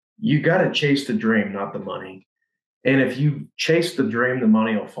you got to chase the dream, not the money. And if you chase the dream, the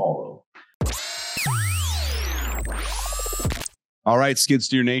money will follow. All right, Skid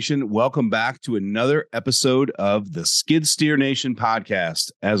Steer Nation, welcome back to another episode of the Skid Steer Nation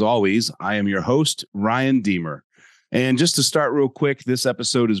podcast. As always, I am your host, Ryan Deemer. And just to start real quick, this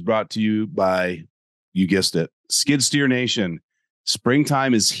episode is brought to you by, you guessed it, Skid Steer Nation.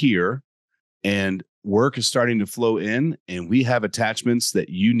 Springtime is here and work is starting to flow in, and we have attachments that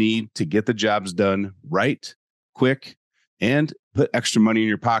you need to get the jobs done right, quick, and put extra money in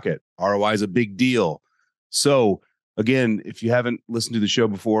your pocket. ROI is a big deal. So again, if you haven't listened to the show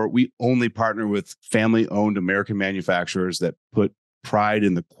before, we only partner with family-owned American manufacturers that put pride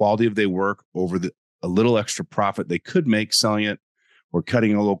in the quality of their work over a little extra profit they could make selling it or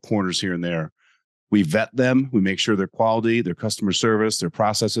cutting a little corners here and there. We vet them. We make sure their quality, their customer service, their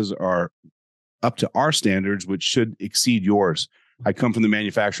processes are up to our standards, which should exceed yours. I come from the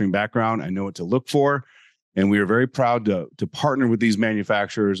manufacturing background. I know what to look for, and we are very proud to partner with these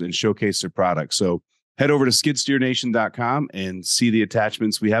manufacturers and showcase their products. So head over to skidsteernation.com and see the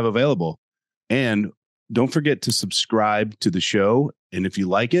attachments we have available. And don't forget to subscribe to the show. And if you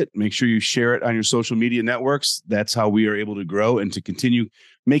like it, make sure you share it on your social media networks. That's how we are able to grow and to continue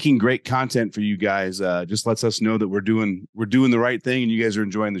making great content for you guys. Just lets us know that we're doing the right thing and you guys are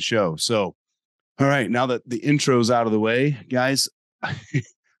enjoying the show. So, all right, now that the intro's out of the way, guys,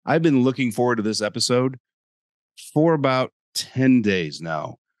 I've been looking forward to this episode for about 10 days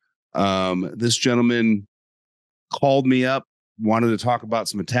now. This gentleman called me up, wanted to talk about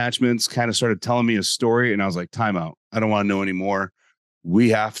some attachments, kind of started telling me a story. And I was like, time out. I don't want to know anymore. We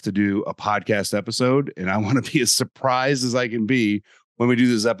have to do a podcast episode. And I want to be as surprised as I can be when we do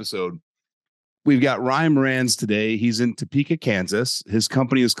this episode. We've got Ryan Moranz today. He's in Topeka, Kansas. His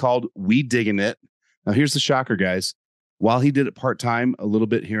company is called We Diggin' It. Now here's the shocker, guys. While he did it part-time a little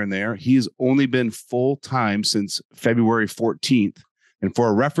bit here and there, he's only been full-time since February 14th. And for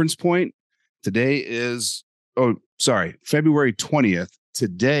a reference point, today is, February 20th.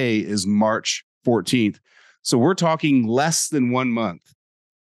 Today is March 14th. So we're talking less than 1 month.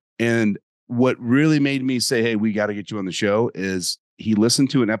 And what really made me say, hey, we got to get you on the show is he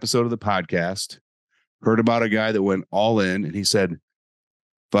listened to an episode of the podcast, heard about a guy that went all in, and he said,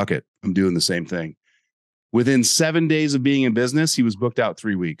 fuck it, I'm doing the same thing. Within 7 days of being in business, he was booked out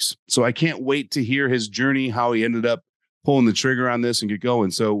 3 weeks. So I can't wait to hear his journey, how he ended up pulling the trigger on this and get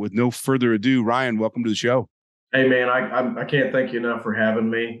going. So with no further ado, Ryan, welcome to the show. Hey, man, I can't thank you enough for having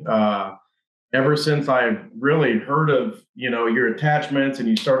me. Ever since I really heard of, your attachments and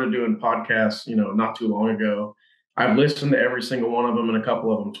you started doing podcasts, not too long ago, I've listened to every single one of them and a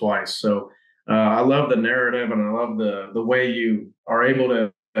couple of them twice. So I love the narrative and I love the way you are able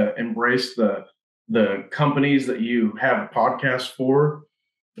to embrace the companies that you have podcasts for.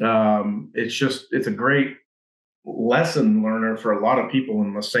 It's a great lesson learner for a lot of people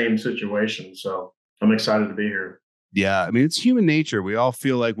in the same situation. So I'm excited to be here. Yeah. I mean, it's human nature. We all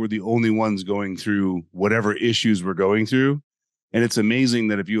feel like we're the only ones going through whatever issues we're going through. And it's amazing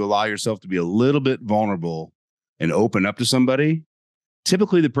that if you allow yourself to be a little bit vulnerable and open up to somebody,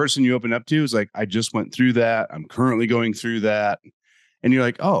 typically the person you open up to is like, I just went through that. I'm currently going through that. And you're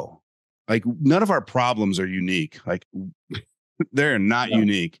like, oh, like none of our problems are unique. Like they're not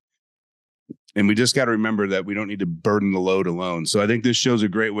unique. And we just got to remember that we don't need to burden the load alone. So I think this show's a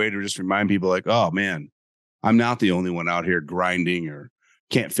great way to just remind people like, oh man, I'm not the only one out here grinding or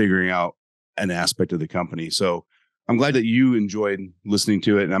can't figuring out an aspect of the company. So I'm glad that you enjoyed listening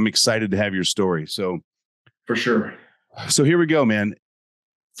to it and I'm excited to have your story. So for sure. So here we go, man.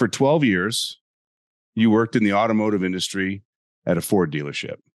 For 12 years, you worked in the automotive industry at a Ford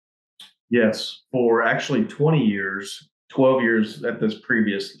dealership. Yes. For actually 20 years, 12 years at this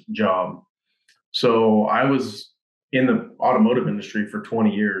previous job. So I was in the automotive industry for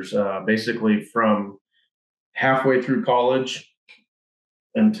 20 years, basically from halfway through college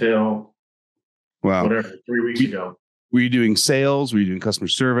until whatever, 3 weeks ago. Were you doing sales? Were you doing customer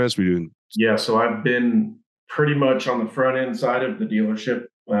service? Were you doing? Yeah. So I've been pretty much on the front end side of the dealership,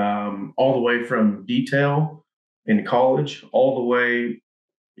 all the way from detail in college, all the way,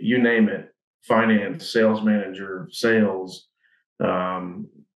 you name it, finance, sales manager, sales,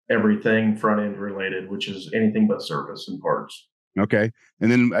 everything front end related, which is anything but service and parts. Okay. And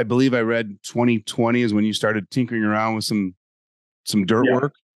then I believe I read 2020 is when you started tinkering around with some dirt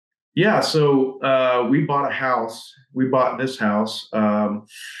work. Yeah. So we bought a house. We bought this house. I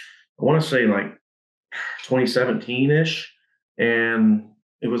want to say like 2017-ish. And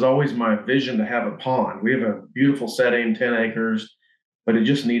it was always my vision to have a pond. We have a beautiful setting, 10 acres, but it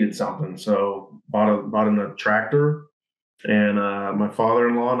just needed something. So bought a tractor And my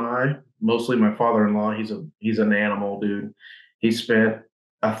father-in-law and I, mostly my father-in-law, he's an animal dude. He spent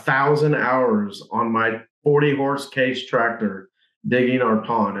 1,000 hours on my 40 horse case tractor digging our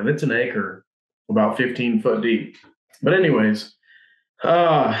pond, and it's an acre, about 15 foot deep. But anyways,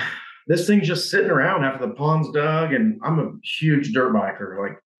 uh, this thing's just sitting around after the pond's dug, and I'm a huge dirt biker.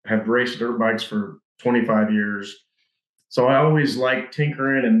 Like, have raced dirt bikes for 25 years. So I always like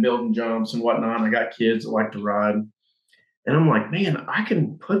tinkering and building jumps and whatnot. I got kids that like to ride. And I'm like, man, I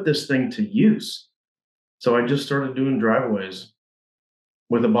can put this thing to use. So I just started doing driveways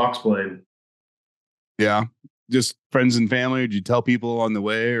with a box blade. Yeah. Just friends and family. Did you tell people on the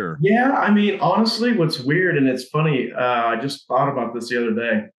way or? Yeah, I mean, honestly, what's weird and it's funny, I just thought about this the other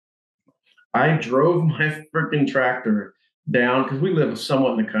day. I drove my freaking tractor down because we live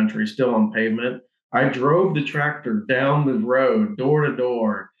somewhat in the country, still on pavement. I drove the tractor down the road, door to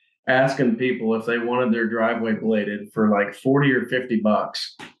door, asking people if they wanted their driveway bladed for like 40 or $50.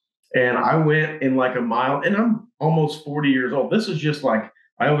 And I went in like a mile, and I'm almost 40 years old. This is just like,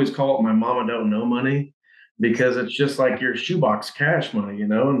 I always call it my mama don't know money because it's just like your shoebox cash money, you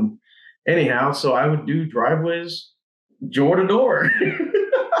know? And anyhow, so I would do driveways door to door.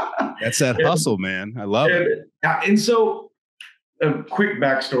 That's that hustle, man. I love it. And so, a quick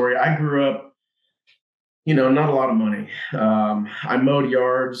backstory, I grew up, not a lot of money. I mowed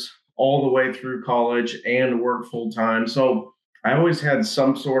yards all the way through college and worked full time. So I always had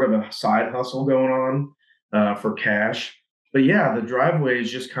some sort of a side hustle going on for cash. But yeah, the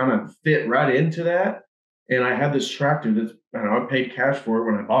driveways just kind of fit right into that. And I had this tractor that I paid cash for it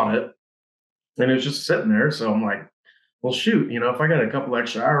when I bought it, and it was just sitting there. So I'm like, well, shoot, if I got a couple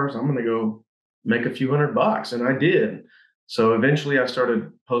extra hours, I'm going to go make a few $100. And I did. So eventually I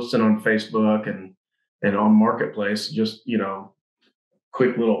started posting on Facebook and on Marketplace, just,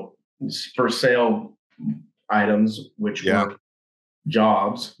 quick little for sale items, which were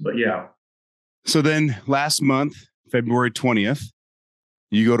jobs. But yeah. So then last month, February 20th,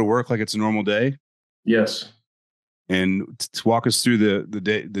 you go to work like it's a normal day. Yes. And to walk us through the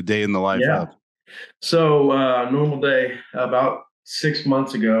day in the life of. So normal day, about 6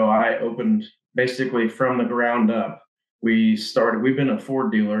 months ago, I opened basically from the ground up. We've been a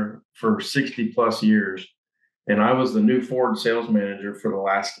Ford dealer for 60 plus years. And I was the new Ford sales manager for the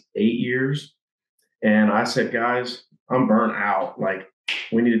last 8 years. And I said, guys, I'm burnt out. Like,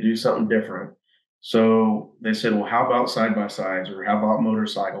 we need to do something different. So they said, well, how about side by sides or how about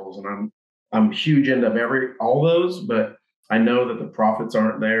motorcycles? And I'm huge into all those, but I know that the profits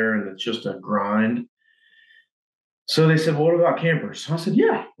aren't there and it's just a grind. So they said, well, what about campers? So I said,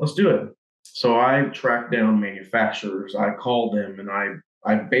 yeah, let's do it. So I tracked down manufacturers. I called them and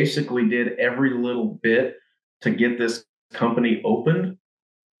I basically did every little bit to get this company opened,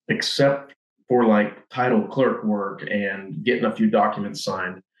 except for like title clerk work and getting a few documents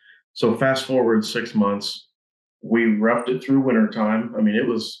signed. So fast forward 6 months, we roughed it through wintertime. I mean, it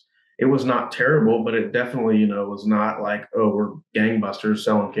was not terrible, but it definitely, was not like, oh, we're gangbusters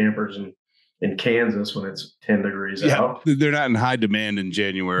selling campers in Kansas when it's 10 degrees out. They're not in high demand in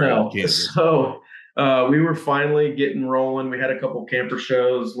January. No. In Kansas. So we were finally getting rolling. We had a couple camper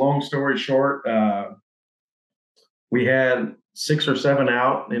shows. Long story short, we had 6 or 7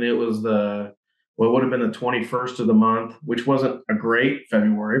 out, and it was what would have been the 21st of the month, which wasn't a great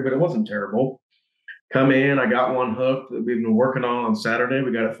February, but it wasn't terrible. Come in, I got one hooked that we've been working on Saturday.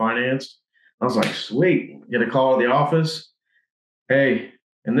 We got it financed. I was like, sweet. Get a call at the office. Hey,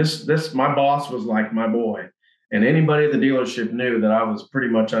 and this my boss was like my boy, and anybody at the dealership knew that I was pretty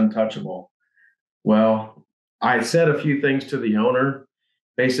much untouchable. Well, I said a few things to the owner,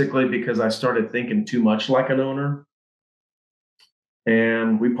 basically because I started thinking too much like an owner,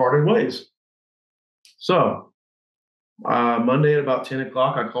 and we parted ways. So Monday at about 10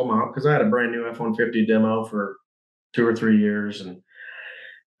 o'clock, I called my house because I had a brand new F-150 demo for 2 or 3 years. And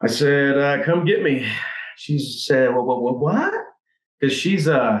I said, come get me. She said, well, what? Because she's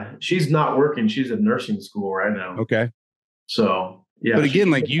not working. She's at nursing school right now. Okay. So, yeah. But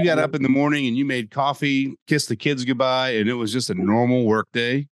again, like you got up in the morning and you made coffee, kissed the kids goodbye, and it was just a normal work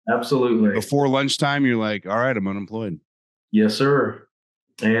day. Absolutely. Before lunchtime, you're like, all right, I'm unemployed. Yes, sir.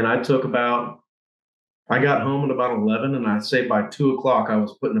 And I got home at about 11, and I'd say by 2 o'clock, I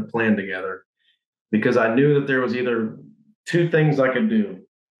was putting a plan together because I knew that there was either two things I could do.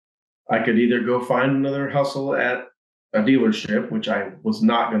 I could either go find another hustle at a dealership, which I was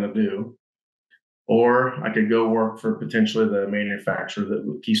not going to do, or I could go work for potentially the manufacturer,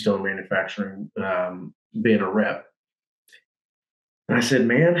 the Keystone Manufacturing, being a rep. And I said,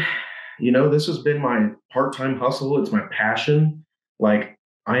 man, this has been my part-time hustle. It's my passion. Like,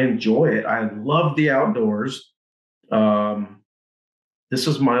 I enjoy it. I love the outdoors. Um, this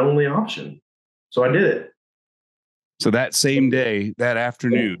was my only option. So I did it. So that same day, that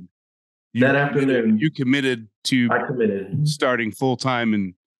afternoon, you committed to I committed. starting full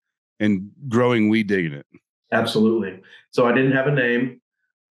time and growing Weed Digging It. Absolutely. So I didn't have a name.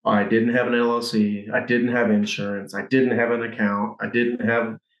 I didn't have an LLC. I didn't have insurance. I didn't have an account. I didn't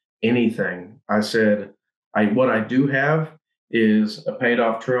have anything. I said, what I do have is a paid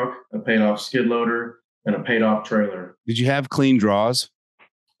off truck, a paid off skid loader, and a paid off trailer. Did you have clean draws?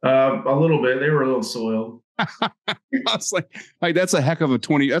 A little bit. They were a little soiled. I was like that's a heck of a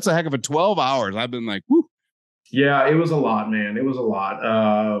 20. That's a heck of a 12 hours. I've been like, whoo. Yeah, it was a lot, man. It was a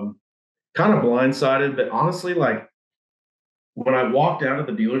lot. Kind of blindsided, but honestly, like when I walked out of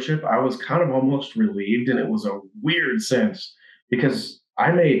the dealership, I was kind of almost relieved, and it was a weird sense because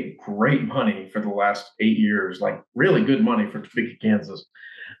I made great money for the last 8 years, like really good money for Topeka, Kansas.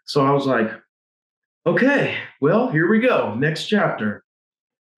 So I was like, okay, well, here we go. Next chapter.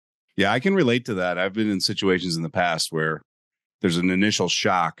 Yeah, I can relate to that. I've been in situations in the past where there's an initial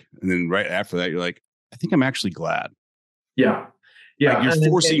shock, and then right after that, you're like, I think I'm actually glad. Yeah. Yeah. Like you're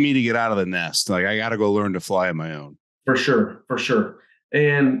forcing me to get out of the nest. Like I got to go learn to fly on my own. For sure. For sure.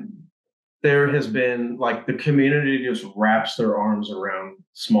 And there has been like the community just wraps their arms around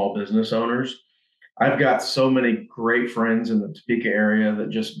small business owners. I've got so many great friends in the Topeka area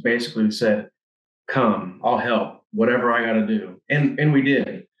that just basically said, come, I'll help, whatever I got to do. And we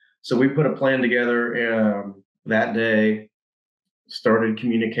did. So we put a plan together that day, started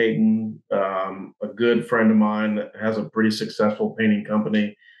communicating. A good friend of mine that has a pretty successful painting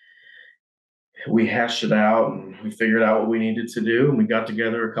company, we hashed it out and we figured out what we needed to do. And we got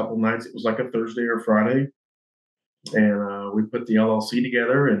together a couple nights. It was like a Thursday or Friday. And we put the LLC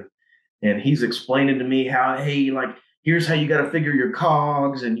together and he's explaining to me how, hey, like, here's how you got to figure your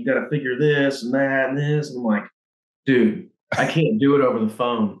cogs and you got to figure this and that and this. And I'm like, dude, I can't do it over the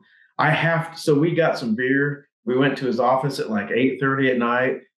phone. I have to. So we got some beer. We went to his office at like 8:30 at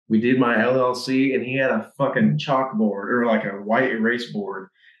night. We did my LLC and he had a fucking chalkboard or like a white erase board.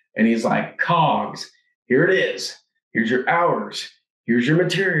 And he's like, cogs, here it is. Here's your hours. Here's your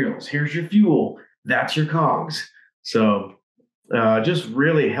materials. Here's your fuel. That's your cogs. So just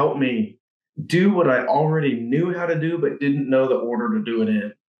really helped me do what I already knew how to do, but didn't know the order to do it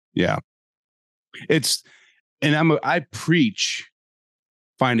in. Yeah. I preach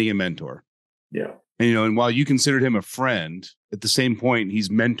finding a mentor. Yeah. And while you considered him a friend, at the same point, he's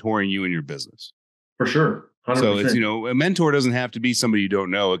mentoring you in your business. For sure. 100%. So it's, a mentor doesn't have to be somebody you don't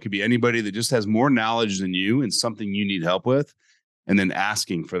know. It could be anybody that just has more knowledge than you and something you need help with, and then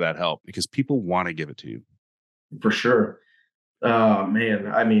asking for that help because people want to give it to you. For sure.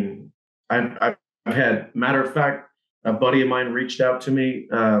 Man, I mean, I've had, matter of fact, a buddy of mine reached out to me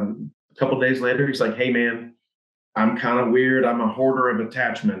a couple of days later. He's like, hey, man, I'm kind of weird. I'm a hoarder of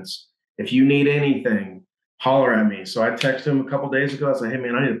attachments. If you need anything, holler at me. So I texted him a couple of days ago. I said, hey,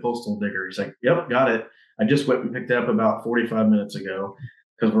 man, I need a postal digger. He's like, yep, got it. I just went and picked it up about 45 minutes ago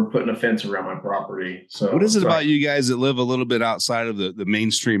because we're putting a fence around my property. So what is it about you guys that live a little bit outside of the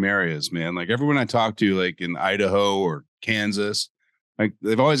mainstream areas, man? Like everyone I talk to, like in Idaho or Kansas, like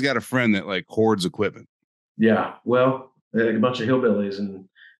they've always got a friend that like hoards equipment. Yeah. Well, a bunch of hillbillies. And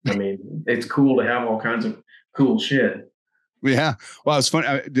I mean, it's cool to have all kinds of cool shit. Yeah. Well, it's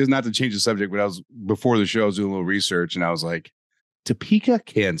funny. Not to change the subject, but before the show, I was doing a little research and I was like, Topeka,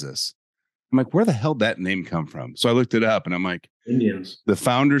 Kansas. I'm like, where the hell did that name come from? So I looked it up and I'm like, Indians. The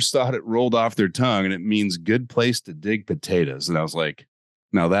founders thought it rolled off their tongue and it means good place to dig potatoes. And I was like,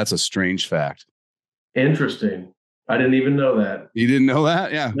 now that's a strange fact. Interesting. I didn't even know that. You didn't know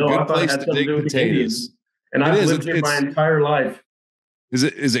that? Yeah. No, good place to dig potatoes. And I've lived here my entire life.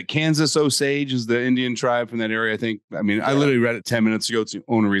 Is it Kansas Osage is the Indian tribe from that area? I think. I mean, yeah. I literally read it 10 minutes ago. It's the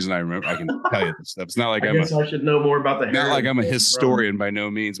only reason I remember. I can tell you this stuff. It's not like I should know more about the. Not like I'm a historian by no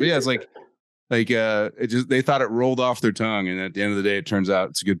means, but yeah, it's like it just they thought it rolled off their tongue, and at the end of the day, it turns out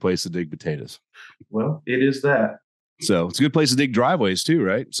it's a good place to dig potatoes. Well, it is that. So it's a good place to dig driveways too,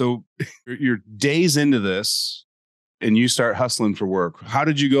 right? So you're days into this, and you start hustling for work. How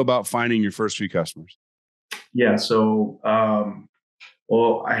did you go about finding your first few customers? Yeah, so.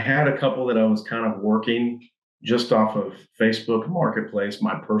 Well, I had a couple that I was kind of working just off of Facebook Marketplace,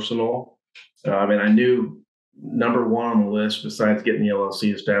 my personal. And I knew number one on the list, besides getting the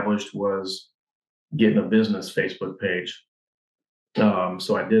LLC established, was getting a business Facebook page.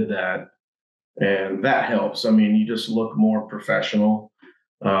 So I did that, and that helps. I mean, you just look more professional.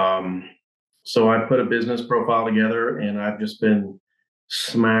 So I put a business profile together, and I've just been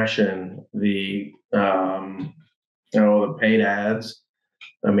smashing the paid ads.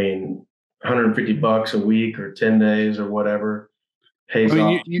 I mean, $150 a week or 10 days or whatever I pays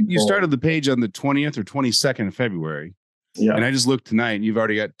mean, off. you started the page on the 20th or 22nd of February. And Yeah. I just looked tonight and you've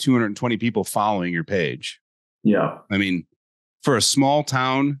already got 220 people following your page. Yeah. I mean, for a small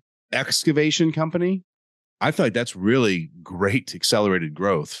town excavation company, I feel like that's really great accelerated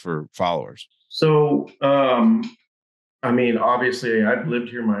growth for followers. So, I mean, obviously, I've lived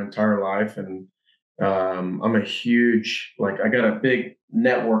here my entire life, and I'm a huge, like, I got a big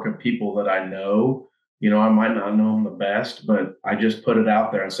network of people that I know. I might not know them the best, but I just put it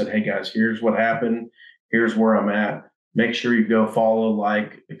out there. I said, "Hey guys, here's what happened. Here's where I'm at. Make sure you go follow,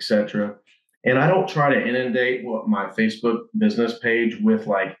 like, etc." And I don't try to inundate what my Facebook business page with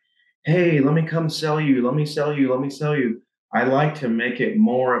like, "Hey, let me come sell you. Let me sell you. Let me sell you." I like to make it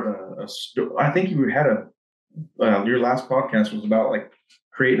more of I think you had your last podcast was about like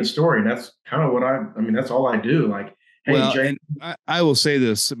creating a story. And that's kind of what I mean, that's all I do. Like, hey, Well, Jay. and I will say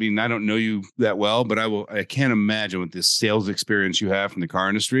this. I mean, I don't know you that well, but I can't imagine with this sales experience you have from the car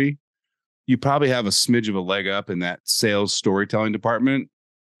industry, you probably have a smidge of a leg up in that sales storytelling department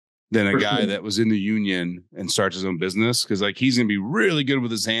than a For guy sure. that was in the union and starts his own business. Cause like he's going to be really good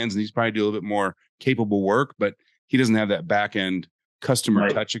with his hands and he's probably do a little bit more capable work, but he doesn't have that back end customer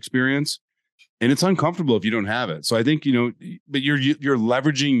Right. touch experience. And it's uncomfortable if you don't have it. So I think, but you're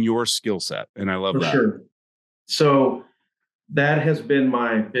leveraging your skill set. And I love For that. sure. So that has been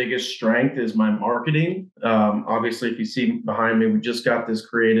my biggest strength is my marketing. Obviously, if you see behind me, we just got this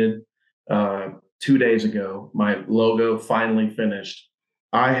created 2 days ago. My logo finally finished.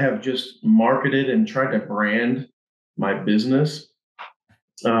 I have just marketed and tried to brand my business.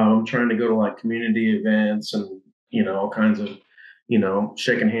 I'm trying to go to like community events and all kinds of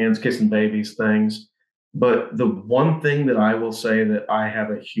shaking hands, kissing babies, things. But the one thing that I will say that I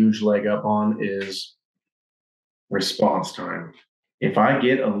have a huge leg up on is response time. If I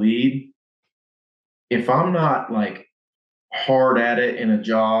get a lead, if I'm not like hard at it in a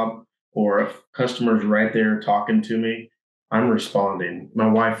job or if customers right there talking to me, I'm responding. My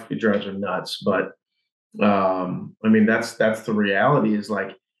wife, it drives her nuts, but I mean that's the reality is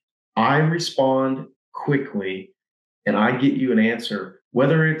like I respond quickly and I get you an answer,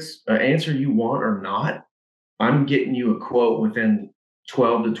 whether it's an answer you want or not, I'm getting you a quote within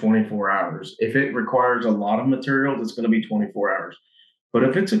 12 to 24 hours. If it requires a lot of material, it's going to be 24 hours. But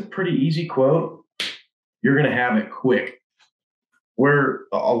if it's a pretty easy quote, you're going to have it quick. Where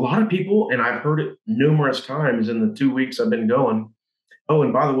a lot of people, and I've heard it numerous times in the 2 weeks I've been going. Oh,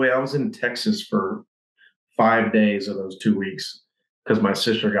 and by the way, I was in Texas for 5 days of those 2 weeks because my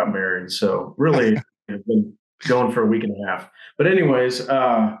sister got married. So really, I've been going for a week and a half. But anyways,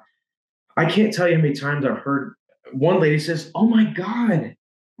 I can't tell you how many times I've heard one lady says, "Oh my God."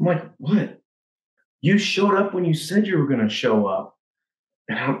 I'm like, "What? You showed up when you said you were going to show up."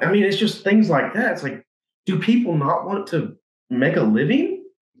 And I mean, it's just things like that. It's like, do people not want to make a living?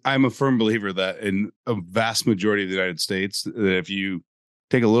 I'm a firm believer that in a vast majority of the United States, that if you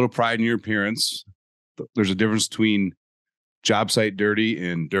take a little pride in your appearance, there's a difference between job site dirty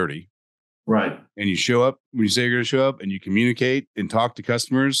and dirty. Right. And you show up when you say you're going to show up and you communicate and talk to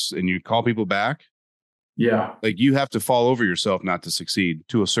customers and you call people back. Yeah. Like you have to fall over yourself not to succeed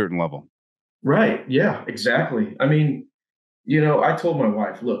to a certain level. Right. Yeah, exactly. I mean, I told my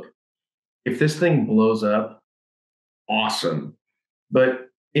wife, look, if this thing blows up, awesome. But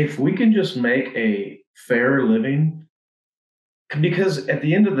if we can just make a fair living, because at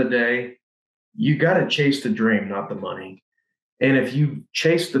the end of the day, you got to chase the dream, not the money. And if you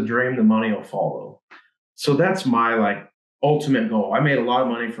chase the dream, the money will follow. So that's my like ultimate goal. I made a lot of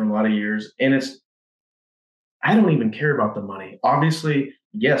money for a lot of years, and I don't even care about the money. Obviously,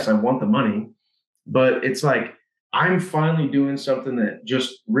 yes, I want the money, but it's like I'm finally doing something that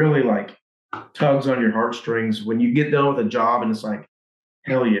just really like tugs on your heartstrings when you get done with a job and it's like,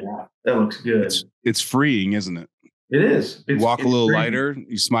 hell yeah, that looks good. It's freeing, isn't it? It is. You walk a It's little crazy. lighter,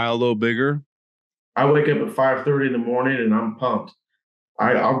 you smile a little bigger. I wake up at 5:30 in the morning and I'm pumped.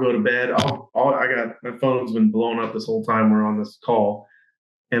 I'll go to bed. I got my phone's been blowing up this whole time we're on this call,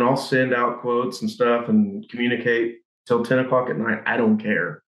 and I'll send out quotes and stuff and communicate till 10 o'clock at night. I don't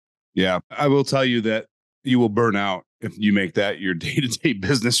care. Yeah. I will tell you that you will burn out if you make that your day-to-day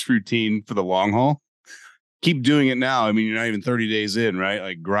business routine for the long haul. Keep doing it now. I mean, you're not even 30 days in, right?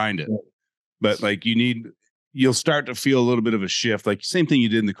 Like grind it. But like you'll start to feel a little bit of a shift. Like same thing you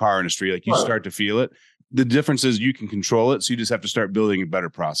did in the car industry. Like you start to feel it. The difference is you can control it. So you just have to start building a better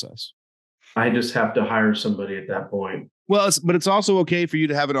process. I just have to hire somebody at that point. Well, but it's also okay for you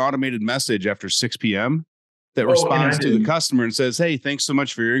to have an automated message after 6 p.m. that responds to the customer and says, "Hey, thanks so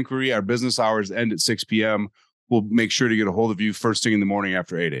much for your inquiry. Our business hours end at 6 p.m. will make sure to get a hold of you first thing in the morning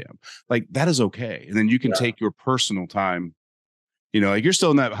after 8 a.m. Like that is okay. And then you can take your personal time. Like you're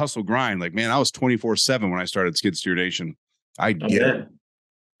still in that hustle grind. Like, man, I was 24/7 when I started Skid Steer Nation. I get it.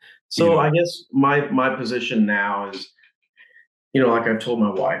 So I guess my position now is, like I've told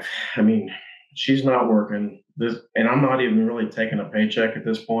my wife, I mean, she's not working this, and I'm not even really taking a paycheck at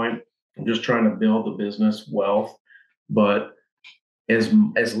this point. I'm just trying to build the business wealth. But as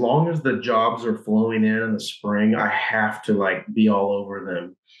long as the jobs are flowing in the spring, I have to like be all over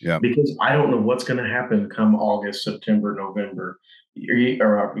them. Yeah. Because I don't know what's going to happen come August, September, November,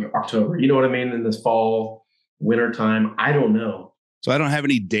 or October. You know what I mean? In this fall, winter time, I don't know. So I don't have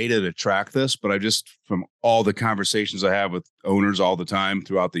any data to track this, but I just, from all the conversations I have with owners all the time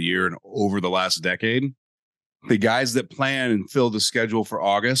throughout the year and over the last decade, the guys that plan and fill the schedule for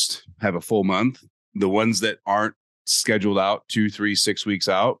August have a full month. The ones that aren't scheduled out 2, 3, 6 weeks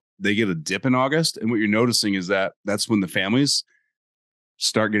out, they get a dip in August. And what you're noticing is that that's when the families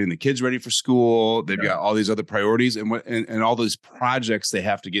start getting the kids ready for school. They've got all these other priorities and all those projects they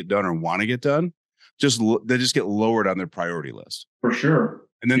have to get done or want to get done. They just get lowered on their priority list. For sure.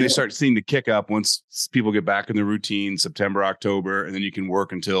 And then they start seeing the kick up once people get back in the routine, September, October, and then you can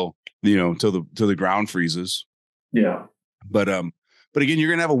work until the ground freezes. Yeah. But again,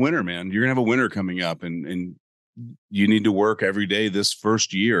 you're gonna have a winter, man. You're gonna have a winter coming up, and you need to work every day this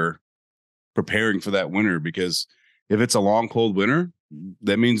first year preparing for that winter, because if it's a long, cold winter,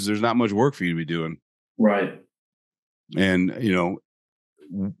 that means there's not much work for you to be doing. Right. And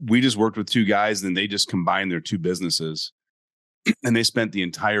we just worked with 2 guys, and they just combined their 2 businesses, and they spent the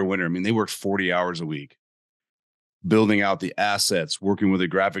entire winter. I mean, they worked 40 hours a week building out the assets, working with a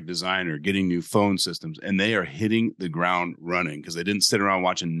graphic designer, getting new phone systems, and they are hitting the ground running because they didn't sit around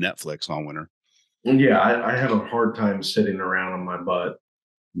watching Netflix all winter. Yeah, I have a hard time sitting around on my butt.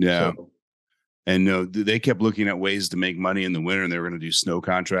 Yeah. So. And they kept looking at ways to make money in the winter, and they were going to do snow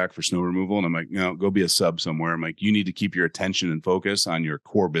contract for snow removal. And I'm like, go be a sub somewhere. I'm like, you need to keep your attention and focus on your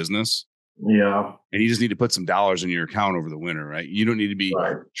core business. Yeah. And you just need to put some dollars in your account over the winter, right? You don't need to be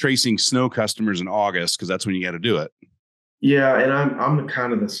tracing snow customers in August, because that's when you got to do it. Yeah. And I'm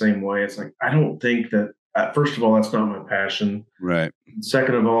kind of the same way. It's like, I don't think that, first of all, that's not my passion. Right.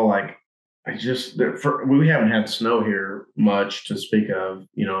 Second of all, like, we haven't had snow here much to speak of,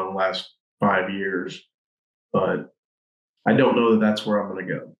 in the last 5 years, but I don't know that that's where I'm going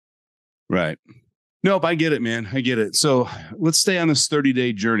to go. Right. Nope. I get it, man. I get it. So let's stay on this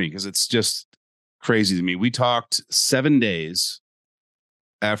 30-day journey, because it's just crazy to me. We talked 7 days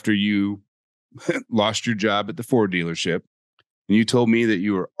after you lost your job at the Ford dealership, and you told me that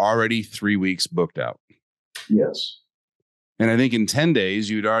you were already 3 weeks booked out. Yes. And I think in 10 days,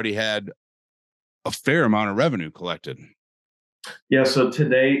 you'd already had a fair amount of revenue collected. Yeah. So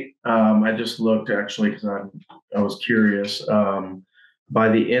today, I just looked actually, because I was curious. By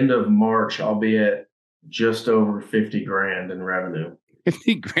the end of March, I'll be at just over 50 grand in revenue.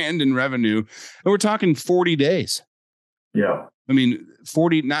 50 grand in revenue. And we're talking 40 days. Yeah. I mean,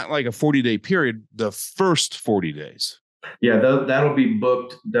 40, not like a 40-day period, the first 40 days. Yeah. That'll be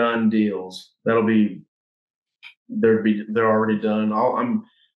booked, done deals. They're already done.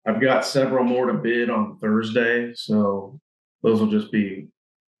 I've got several more to bid on Thursday. So those will just be,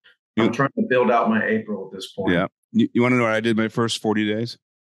 I'm trying to build out my April at this point. Yeah. You want to know what I did my first 40 days?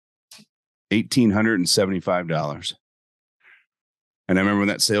 $1,875. And I remember when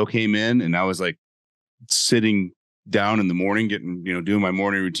that sale came in, and I was like sitting down in the morning, getting, doing my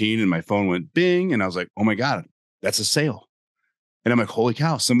morning routine, and my phone went bing. And I was like, oh my God, that's a sale. And I'm like, holy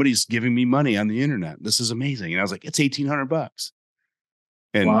cow, somebody's giving me money on the internet. This is amazing. And I was like, it's $1,800.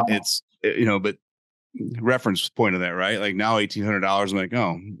 And wow. It's, but reference point of that, right? Like now $1,800. I'm like,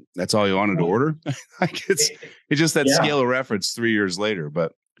 oh, that's all you wanted to order. Like it's just that scale of reference 3 years later.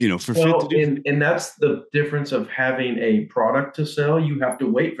 But and that's the difference of having a product to sell. You have to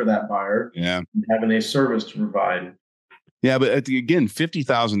wait for that buyer. Yeah. And having a service to provide. Yeah, but again,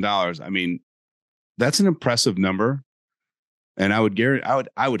 $50,000. I mean, that's an impressive number. And I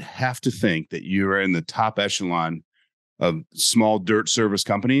would have to think that you are in the top echelon of small dirt service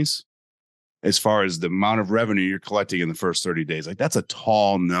companies as far as the amount of revenue you're collecting in the first 30 days. Like that's a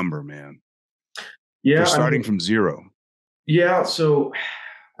tall number, man. Yeah. For starting from zero. Yeah. So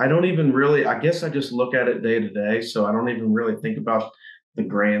I don't even really, I guess I just look at it day to day. So I don't even really think about the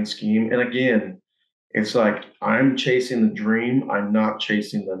grand scheme. And again, it's like I'm chasing the dream. I'm not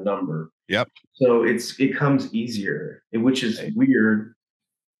chasing the number. Yep. So it comes easier, which is weird.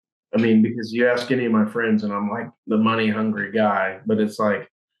 I mean, because you ask any of my friends and I'm like the money hungry guy, but it's like,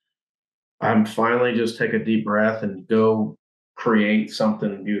 I'm finally just take a deep breath and go create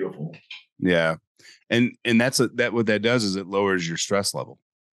something beautiful. Yeah. And that what that does is it lowers your stress level.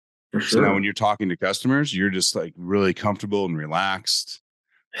 For So now sure. when you're talking to customers, you're just like really comfortable and relaxed.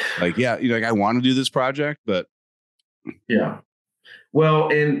 Like, yeah, like I want to do this project, but Yeah. Well,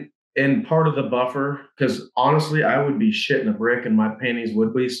 and part of the buffer, because honestly, I would be shitting a brick and my panties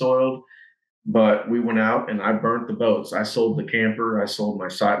would be soiled. But we went out and I burnt the boats. I sold the camper. I sold my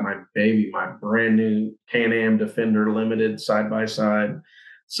side, my baby, my brand new Can-Am Defender Limited side by side.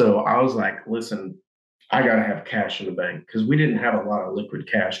 So I was like, listen, I got to have cash in the bank because we didn't have a lot of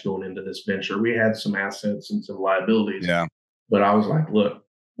liquid cash going into this venture. We had some assets and some liabilities, yeah. but I was like, look,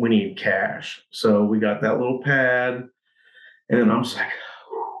 we need cash. So we got that little pad, and then I'm just like,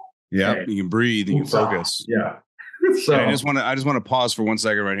 Yeah, okay, you can breathe, you can focus. yeah. And So I just want to pause for 1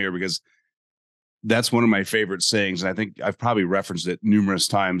 second right here because that's one of my favorite sayings. And I think I've probably referenced it numerous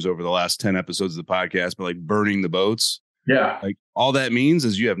times over the last 10 episodes of the podcast, but like burning the boats. yeah, Like all that means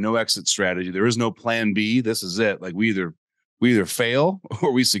is you have no exit strategy. There is no plan B. This is it. Like we either fail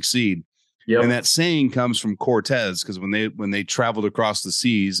or we succeed. yep. And that saying comes from Cortez because when they traveled across the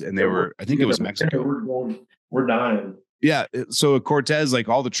seas and they were, I think it was Mexico. We're dying. Yeah. So at Cortez, like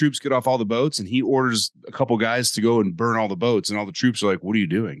all the troops get off all the boats and he orders a couple guys to go and burn all the boats. And all the troops are like, what are you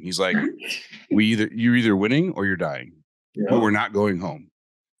doing? He's like, you're either winning or you're dying, but we're not going home.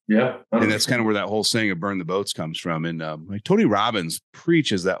 Yeah. And that's kind of where that whole saying of burn the boats comes from. And like Tony Robbins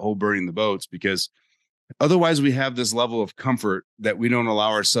preaches that whole burning the boats because otherwise we have this level of comfort that we don't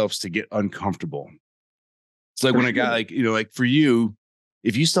allow ourselves to get uncomfortable. It's like when a guy like for you,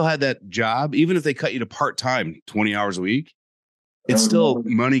 if you still had that job, even if they cut you to part-time 20 hours a week, it's still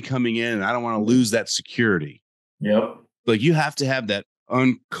money coming in. And I don't want to lose that security. Yep. Like you have to have that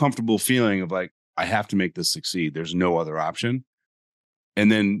uncomfortable feeling of like, I have to make this succeed. There's no other option.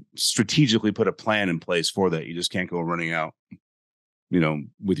 And then strategically put a plan in place for that. You just can't go running out,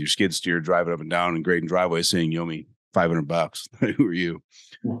 with your skid steer, driving up and down and grading driveways saying, you owe me $500. Who are you?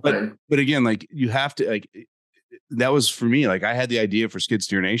 But again, like you have to like, that was for me. Like I had the idea for Skid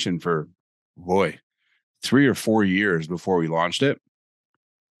Steer Nation for 3 or 4 years before we launched it.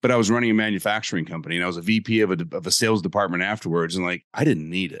 But I was running a manufacturing company and I was a VP of a sales department afterwards. And like, I didn't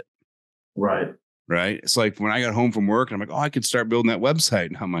need it. Right. It's like when I got home from work and I'm like, oh, I could start building that website.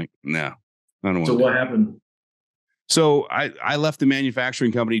 And I'm like, no, I don't want to. So what happened? So I left the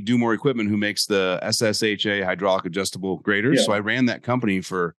manufacturing company, Do More Equipment, who makes the SSHA hydraulic adjustable graders. Yeah. So I ran that company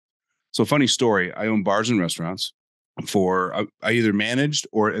so funny story. I own bars and restaurants I either managed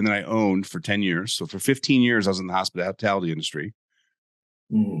and then I owned for 10 years. So for 15 years, I was in the hospitality industry.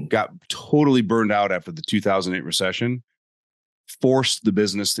 Got totally burned out after the 2008 recession, forced the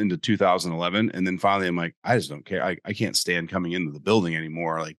business into 2011. And then finally I'm like, I just don't care. I can't stand coming into the building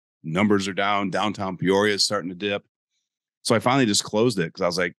anymore. Like numbers are down, downtown Peoria is starting to dip. So I finally just closed it because I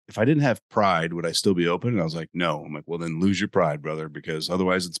was like, if I didn't have pride, would I still be open? And I was like, no. I'm like, well, then lose your pride, brother, because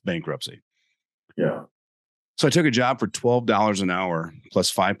otherwise it's bankruptcy. Yeah. So I took a job for $12 an hour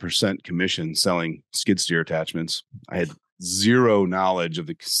plus 5% commission selling skid steer attachments. I had zero knowledge of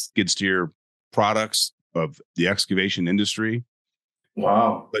the skid steer products of the excavation industry.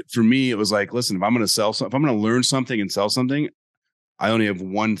 Wow. But for me, it was like, listen, if I'm going to learn something and sell something, I only have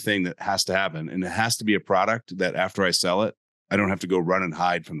one thing that has to happen. And it has to be a product that after I sell it, I don't have to go run and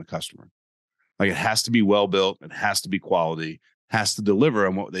hide from the customer. Like it has to be well built. It has to be quality, has to deliver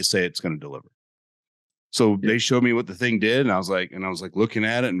on what they say it's going to deliver. So they showed me what the thing did. And I was like looking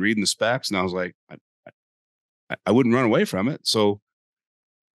at it and reading the specs. And I was like, I wouldn't run away from it. So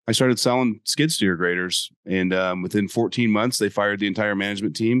I started selling skid steer graders. And within 14 months, they fired the entire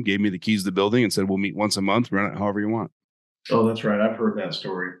management team, gave me the keys to the building and said, we'll meet once a month, run it however you want. Oh, that's right. I've heard that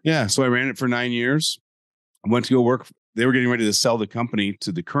story. Yeah. So I ran it for 9 years. I went to go work. They were getting ready to sell the company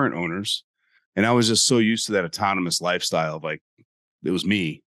to the current owners. And I was just so used to that autonomous lifestyle of like, it was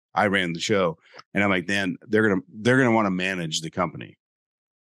me. I ran the show. And I'm like, then they're going to want to manage the company,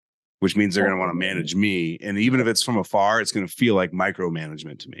 which means they're going to want to manage me. And even if it's from afar, it's going to feel like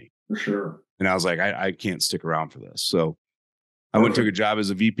micromanagement to me. For sure. And I was like, I can't stick around for this. So I went and took a job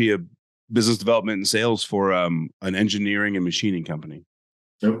as a VP of business development and sales for an engineering and machining company.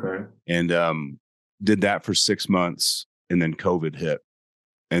 Okay. And did that for 6 months. And then COVID hit.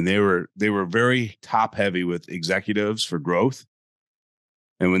 And they were very top heavy with executives for growth.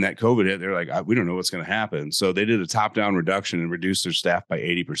 And when that COVID hit, they're like, we don't know what's going to happen. So they did a top-down reduction and reduced their staff by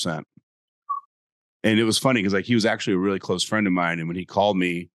 80%. And it was funny because like he was actually a really close friend of mine. And when he called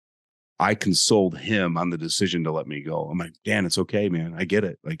me, I consoled him on the decision to let me go. I'm like, Dan, it's okay, man. I get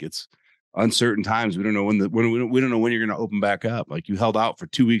it. Like it's uncertain times. We don't know when we don't know when you're going to open back up. Like you held out for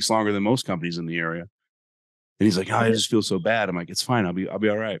 2 weeks longer than most companies in the area. And he's like, oh, I just feel so bad. I'm like, it's fine. I'll be all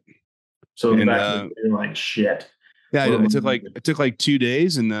right. So in the And back of you're like, shit. yeah, What am it took like 2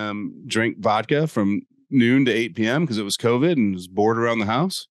 days and drank vodka from noon to 8 p.m. because it was COVID and was bored around the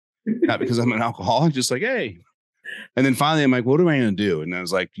house. Not because I'm an alcoholic, just like, hey. And then finally, I'm like, what am I going to do? And I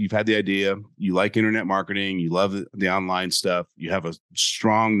was like, you've had the idea. You like internet marketing. You love the online stuff. You have a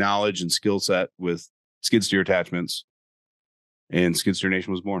strong knowledge and skill set with skid steer attachments. And Skid Steer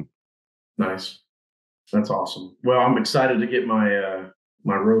Nation was born. Nice. That's awesome. Well, I'm excited to get my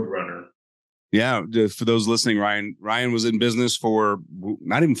my Roadrunner. Yeah, for those listening, Ryan was in business for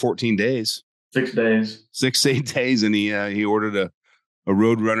not even 14 days. 6 days. 6 to 8 days, and he ordered a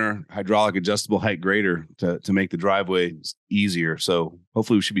Roadrunner hydraulic adjustable height grader to make the driveway easier. So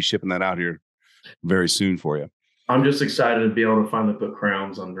hopefully we should be shipping that out here very soon for you. I'm just excited to be able to finally put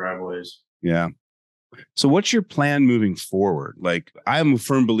crowns on driveways. Yeah. So what's your plan moving forward? Like, I'm a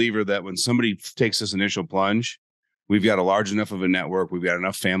firm believer that when somebody takes this initial plunge, we've got a large enough of a network, we've got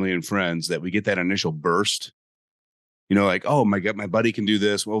enough family and friends that we get that initial burst. You know, like, oh my God, my buddy can do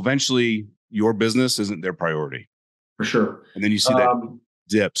this. Well, eventually your business isn't their priority. For sure. And then you see that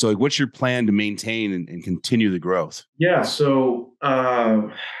dip. So like, what's your plan to maintain and continue the growth? Yeah. So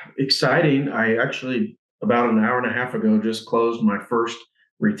exciting. I actually, about an hour and a half ago, just closed my first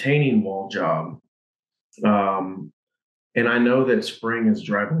retaining wall job. And I know that spring is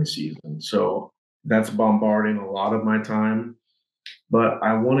driveway season. So that's bombarding a lot of my time. But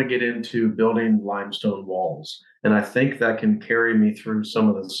I want to get into building limestone walls. And I think that can carry me through some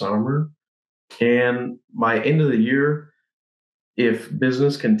of the summer. And by end of the year, if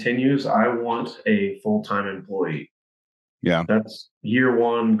business continues, I want a full-time employee. Yeah. That's year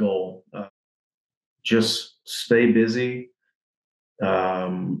one goal. Just stay busy,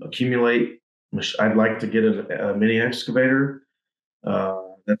 accumulate. I'd like to get a mini excavator.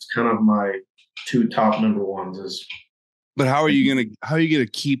 That's kind of my two top number ones is. But how are you gonna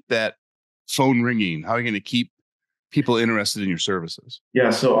keep that phone ringing? How are you gonna keep people interested in your services? Yeah,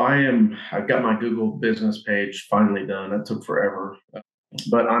 so I've got my Google business page finally done. That took forever.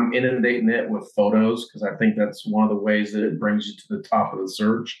 But I'm inundating it with photos because I think that's one of the ways that it brings you to the top of the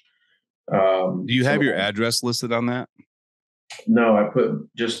search. Do you have your address listed on that? No, I put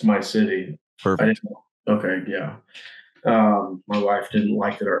just my city. Perfect. Okay, yeah. My wife didn't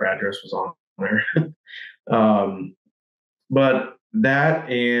like that our address was on there. But that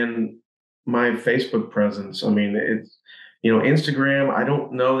and my Facebook presence. I mean, it's Instagram. I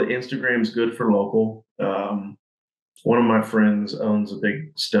don't know that Instagram's good for local. One of my friends owns a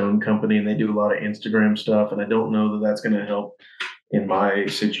big stone company, and they do a lot of Instagram stuff. And I don't know that that's going to help in my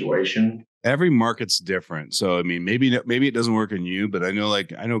situation. Every market's different, so I mean, maybe it doesn't work in you, but I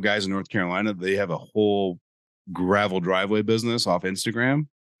know guys in North Carolina, they have a whole gravel driveway business off Instagram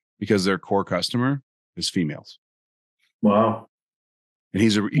because their core customer is females. Wow. And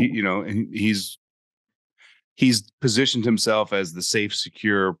he's positioned himself as the safe,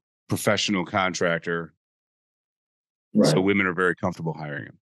 secure, professional contractor. Right. So women are very comfortable hiring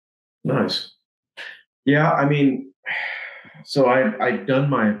him. Nice. Yeah, I mean, so I've done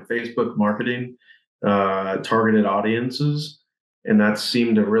my Facebook marketing, targeted audiences, and that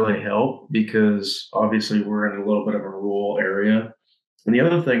seemed to really help because obviously we're in a little bit of a rural area. And the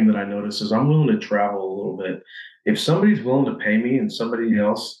other thing that I notice is I'm willing to travel a little bit. If somebody's willing to pay me and somebody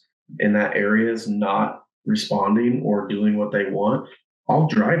else in that area is not responding or doing what they want, I'll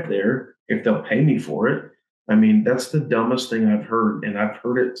drive there if they'll pay me for it. I mean, that's the dumbest thing I've heard. And I've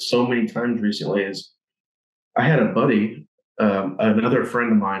heard it so many times recently is I had a buddy, another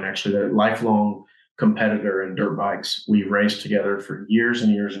friend of mine, actually, a lifelong competitor in dirt bikes. We raced together for years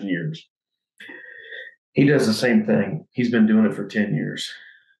and years and years. He does the same thing. He's been doing it for 10 years.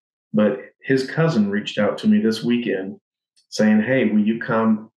 But his cousin reached out to me this weekend saying, hey, will you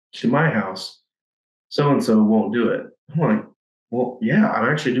come to my house? So-and-so won't do it. I'm like, well, yeah,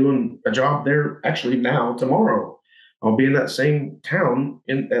 I'm actually doing a job there actually now, tomorrow. I'll be in that same town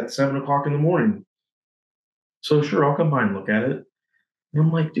at 7 o'clock in the morning. So sure, I'll come by and look at it. And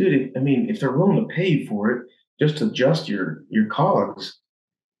I'm like, dude, if they're willing to pay you for it, just adjust your cogs.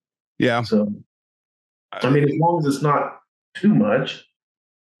 Yeah. So, as long as it's not too much.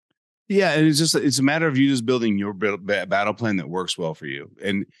 Yeah, and it's a matter of you just building your battle plan that works well for you.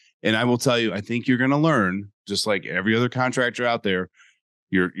 And I will tell you, I think you're going to learn, just like every other contractor out there,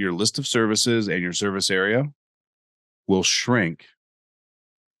 your list of services and your service area will shrink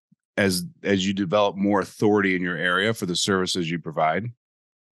as you develop more authority in your area for the services you provide.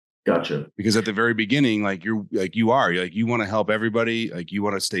 Gotcha. Because at the very beginning, you want to help everybody, you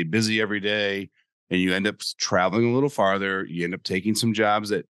want to stay busy every day, and you end up traveling a little farther. You end up taking some jobs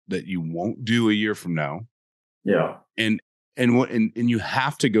that you won't do a year from now. Yeah. And you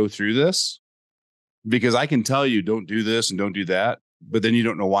have to go through this, because I can tell you don't do this and don't do that, but then you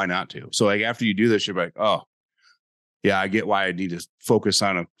don't know why not to. So like after you do this, you're like, oh yeah, I get why I need to focus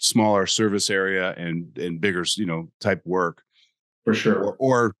on a smaller service area and bigger, type work. For sure.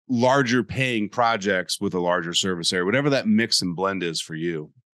 Or larger paying projects with a larger service area, whatever that mix and blend is for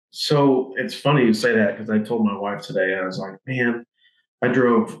you. So it's funny you say that, because I told my wife today, I was like, man, I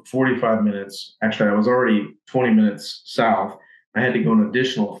drove 45 minutes. Actually, I was already 20 minutes south. I had to go an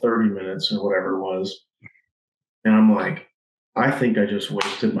additional 30 minutes or whatever it was. And I'm like, I think I just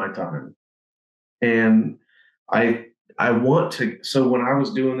wasted my time. And I I want to. So when I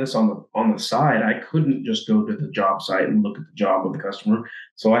was doing this on the side, I couldn't just go to the job site and look at the job with the customer.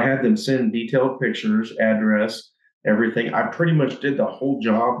 So I had them send detailed pictures, address, everything. I pretty much did the whole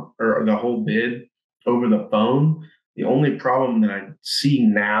job or the whole bid over the phone. The only problem that I see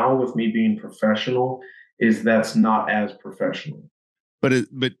now with me being professional is that's not as professional. But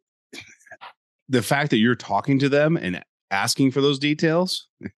the fact that you're talking to them and asking for those details,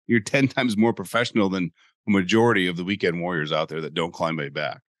 you're 10 times more professional than a majority of the weekend warriors out there that don't climb my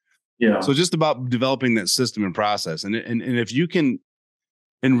back. Yeah. So just about developing that system and process. And if you can,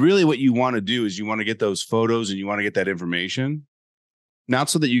 and really what you want to do is you want to get those photos and you want to get that information,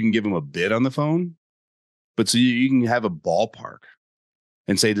 not so that you can give them a bid on the phone, but so you can have a ballpark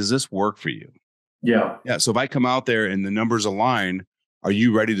and say, does this work for you? Yeah. Yeah. So if I come out there and the numbers align, are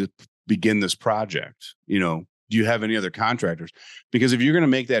you ready to begin this project? Do you have any other contractors? Because if you're going to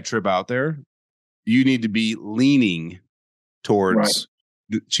make that trip out there, you need to be leaning towards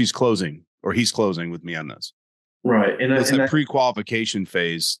she's closing or he's closing with me on this. Right. And it's a pre-qualification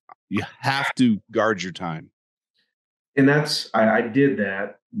phase. You have to guard your time. And I did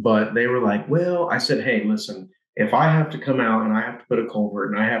that, but they were like, well, I said, hey, listen, if I have to come out and I have to put a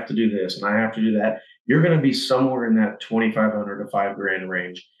culvert and I have to do this and I have to do that, you're going to be somewhere in that 2,500 to $5,000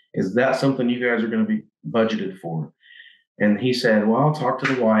 range. Is that something you guys are going to be budgeted for? And he said, well, I'll talk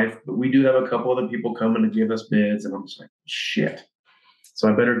to the wife, but we do have a couple other people coming to give us bids. And I'm just like, shit. So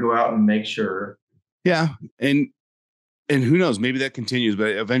I better go out and make sure. Yeah. And who knows, maybe that continues, but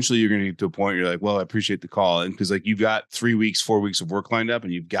eventually you're going to get to a point where you're like, well, I appreciate the call. And because like you've got 3 weeks, 4 weeks of work lined up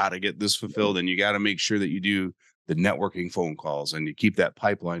and you've got to get this fulfilled and you got to make sure that you do the networking phone calls and you keep that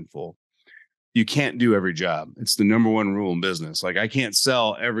pipeline full. You can't do every job. It's the number one rule in business. Like I can't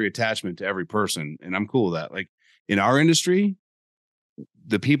sell every attachment to every person. And I'm cool with that. Like in our industry,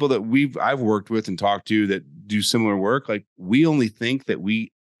 the people that I've worked with and talked to that do similar work, like we only think that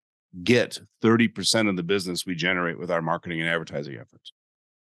we get 30% of the business we generate with our marketing and advertising efforts.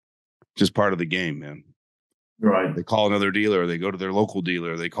 Just part of the game, man. Right. They call another dealer, they go to their local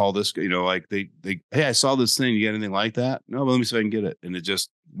dealer, they call this, like they, hey, I saw this thing. You got anything like that? No, but let me see if I can get it. And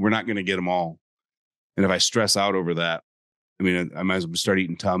we're not going to get them all. And if I stress out over that, I mean, I might as well start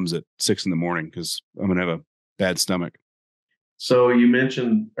eating Tums at 6 a.m. because I'm going to have a bad stomach. So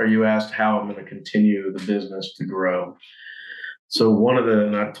you asked how I'm going to continue the business to grow. So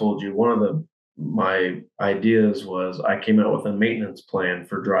and I told you, my ideas was I came out with a maintenance plan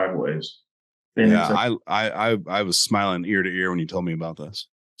for driveways. And yeah, I was smiling ear to ear when you told me about this.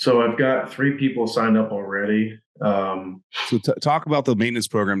 So I've got 3 people signed up already. So talk about the maintenance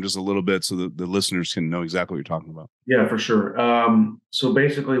program just a little bit so that the listeners can know exactly what you're talking about. Yeah, for sure. So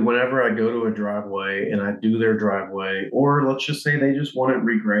basically, whenever I go to a driveway and I do their driveway, or let's just say they just want it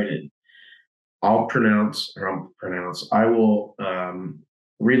regraded, I will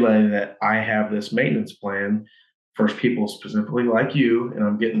relay that I have this maintenance plan for people specifically like you, and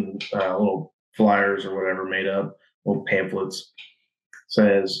I'm getting little flyers or whatever made up, little pamphlets.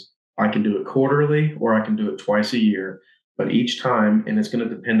 Says I can do it quarterly or I can do it twice a year, but each time, and it's going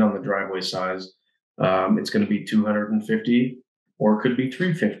to depend on the driveway size, it's going to be 250 or it could be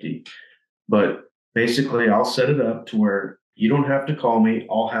 350. But basically, I'll set it up to where you don't have to call me.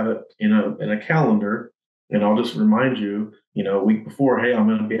 I'll have it in a calendar, and I'll just remind you, a week before, hey, I'm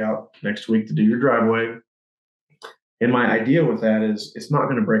going to be out next week to do your driveway. And my idea with that is it's not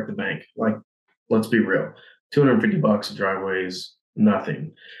going to break the bank. Like, let's be real, $250 a driveway is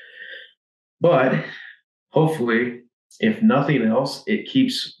nothing. But hopefully, if nothing else, it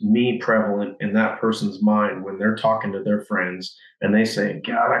keeps me prevalent in that person's mind when they're talking to their friends and they say,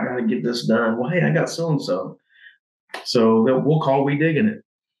 God, I got to get this done. Well, hey, I got so-and-so. So we'll call We Digging It.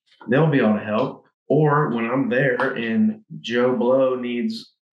 They'll be able to help. Or when I'm there and Joe Blow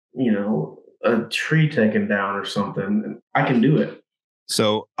needs, a tree taken down or something, I can do it.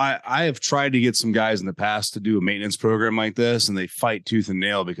 So I have tried to get some guys in the past to do a maintenance program like this, and they fight tooth and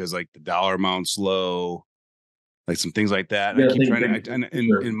nail because like the dollar amount's low, like some things like that. And I keep trying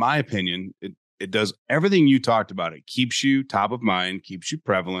to, in my opinion, It does everything you talked about. It keeps you top of mind, keeps you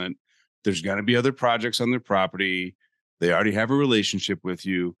prevalent. There's going to be other projects on their property. They already have a relationship with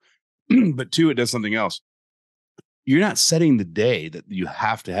you. But two, it does something else. You're not setting the day that you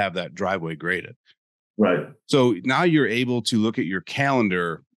have to have that driveway graded. Right. So now you're able to look at your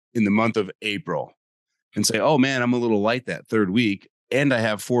calendar in the month of April and say, oh man, I'm a little light that third week. And I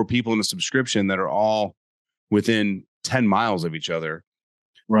have 4 people in a subscription that are all within 10 miles of each other.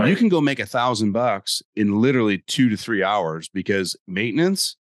 Right. You can go make $1,000 in literally 2 to 3 hours because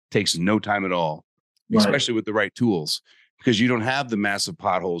maintenance takes no time at all, especially with the right tools, because you don't have the massive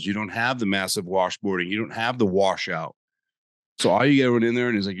potholes. You don't have the massive washboarding. You don't have the washout. So all you get in there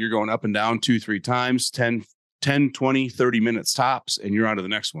and is like, you're going up and down 2-3 times, 10, 20, 30 minutes tops, and you're out of the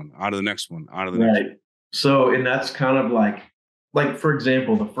next one, out of the next one, out of the next one. So, and that's kind of like, for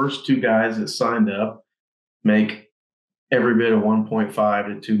example, the first 2 guys that signed up make every bit of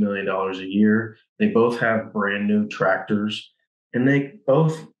 $1.5 to $2 million a year. They both have brand new tractors, and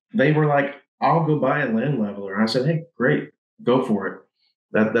they were like, I'll go buy a land leveler. And I said, hey, great, go for it.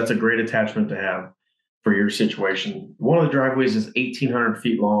 That's a great attachment to have for your situation. One of the driveways is 1,800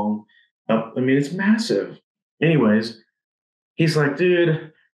 feet long. I mean, it's massive. Anyways, he's like,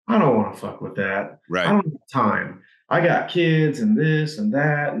 dude, I don't want to fuck with that. Right. I don't have time. I got kids and this and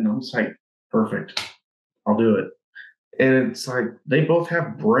that. And I'm just like, perfect. I'll do it. And it's like, they both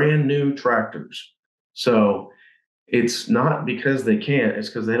have brand new tractors. So it's not because they can't, it's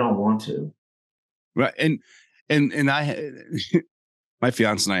because they don't want to. Right. And I, my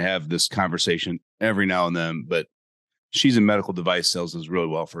fiance and I have this conversation every now and then, but she's in medical device sales, does really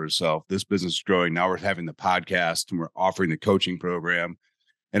well for herself. This business is growing. Now we're having the podcast and we're offering the coaching program.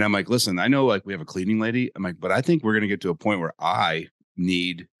 And I'm like, listen, I know like we have a cleaning lady. I'm like, but I think we're going to get to a point where I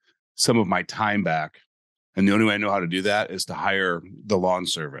need some of my time back. And the only way I know how to do that is to hire the lawn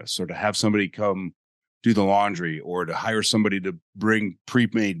service or to have somebody come do the laundry or to hire somebody to bring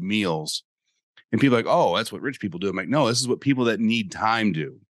pre-made meals. And people are like, oh, that's what rich people do. I'm like, no, this is what people that need time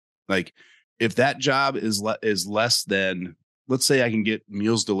do. Like if that job is less than, let's say I can get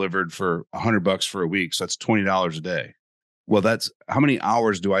meals delivered for $100 for a week. So that's $20 a day. Well, that's how many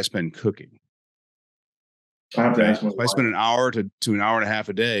hours do I spend cooking? I have to ask if I spend an hour to an hour and a half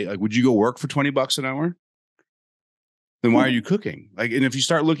a day, like, would you go work for $20 an hour? Then why are you cooking? Like, and if you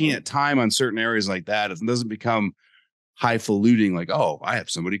start looking at time on certain areas like that, it doesn't become highfalutin. Like, oh, I have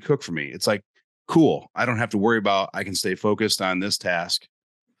somebody cook for me. It's like, cool. I don't have to worry about. I can stay focused on this task,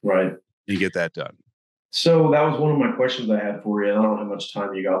 right, and get that done. So that was one of my questions I had for you. I don't know how much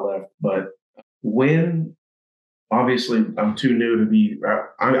time you got left, but when, obviously, I'm too new to be.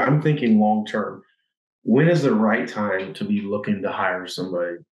 I'm thinking long term. When is the right time to be looking to hire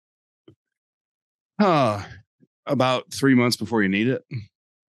somebody? About 3 months before you need it.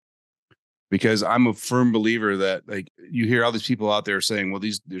 Because I'm a firm believer that like you hear all these people out there saying, well,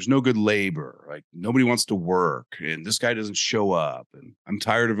 there's no good labor, like nobody wants to work and this guy doesn't show up and I'm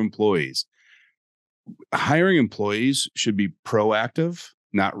tired of employees. Hiring employees should be proactive,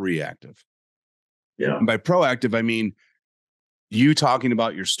 not reactive. Yeah. And by proactive, I mean you talking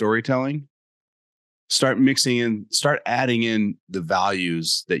about your storytelling, start adding in the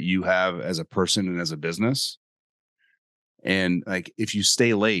values that you have as a person and as a business. And like, if you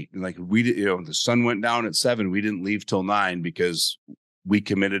stay late, like we did, the sun went down at 7, we didn't leave till 9 because we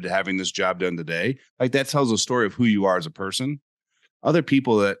committed to having this job done today. Like that tells a story of who you are as a person. Other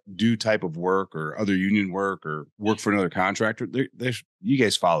people that do type of work or other union work or work for another contractor, you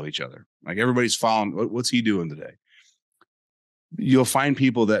guys follow each other. Like everybody's following. What's he doing today? You'll find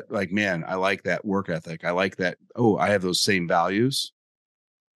people that like, man, I like that work ethic. I like that. Oh, I have those same values.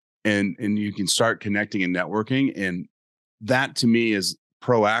 And you can start connecting and networking. And that to me is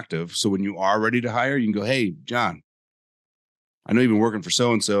proactive. So when you are ready to hire, you can go, hey, John, I know you've been working for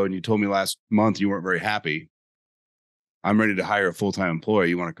so-and-so and you told me last month you weren't very happy. I'm ready to hire a full-time employee.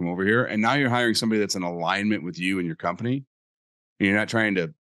 You want to come over here? And now you're hiring somebody that's in alignment with you and your company. And you're not trying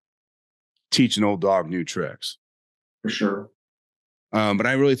to teach an old dog new tricks. For sure. But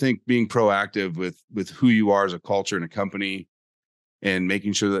I really think being proactive with who you are as a culture and a company and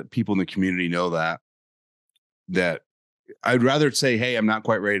making sure that people in the community know that I'd rather say, hey, I'm not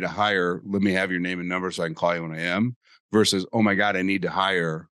quite ready to hire. Let me have your name and number so I can call you when I am, versus, oh my God, I need to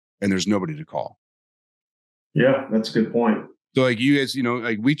hire and there's nobody to call. Yeah, that's a good point. So like you guys,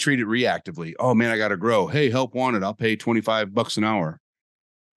 like we treat it reactively. Oh man, I got to grow. Hey, help wanted. I'll pay $25 an hour.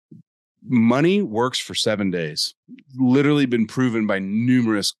 Money works for 7 days. Literally been proven by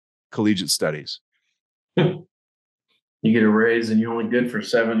numerous collegiate studies. You get a raise and you're only good for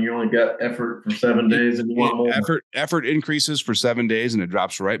 7. You only got effort for 7 days and you want more. Effort increases for 7 days and it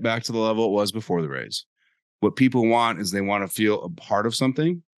drops right back to the level it was before the raise. What people want is they want to feel a part of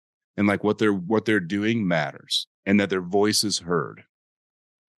something, and like what they're doing matters and that their voice is heard.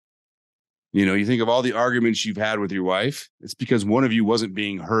 You think of all the arguments you've had with your wife, it's because one of you wasn't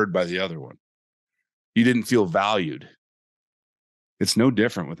being heard by the other one. You didn't feel valued. It's no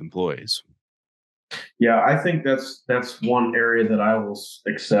different with employees. Yeah, I think that's one area that I will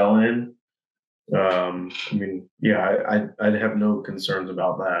excel in. I'd have no concerns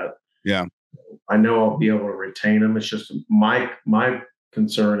about that. Yeah. I know I'll be able to retain them. It's just my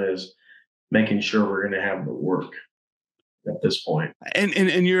concern is making sure we're going to have the work at this point. And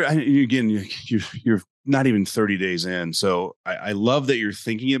you're not even 30 days in. So I love that you're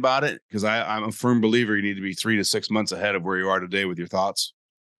thinking about it, because I'm a firm believer you need to be 3 to 6 months ahead of where you are today with your thoughts.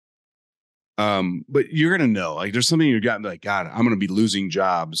 But you're going to know, like, there's something you've gotten like, God, I'm going to be losing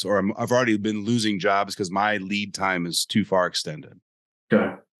jobs, or I've already been losing jobs because my lead time is too far extended.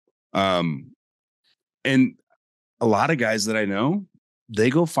 Okay. And a lot of guys that I know, they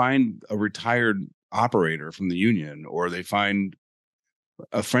go find a retired operator from the union, or they find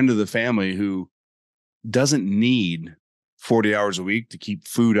a friend of the family who doesn't need 40 hours a week to keep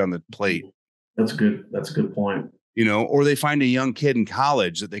food on the plate. That's good. That's a good point. Or they find a young kid in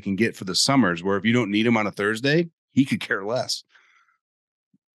college that they can get for the summers, where if you don't need him on a Thursday, he could care less.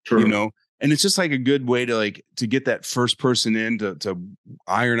 True. And it's just like a good way to get that first person in to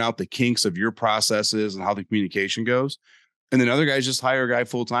iron out the kinks of your processes and how the communication goes. And then other guys just hire a guy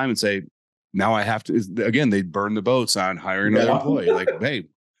full time and say, now I have to, again, they burn the boats on hiring another employee. Like, hey,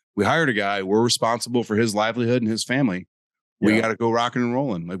 we hired a guy. We're responsible for his livelihood and his family. We got to go rocking and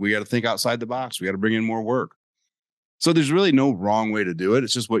rolling. Like, we got to think outside the box. We got to bring in more work. So there's really no wrong way to do it.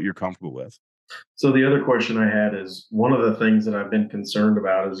 It's just what you're comfortable with. So the other question I had is, one of the things that I've been concerned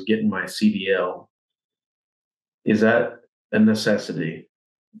about is getting my CDL. Is that a necessity?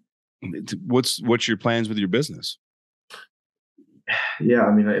 What's your plans with your business? Yeah,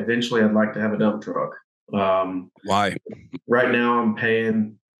 I mean, eventually I'd like to have a dump truck. Why? Right now I'm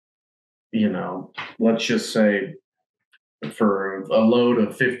paying, let's just say for a load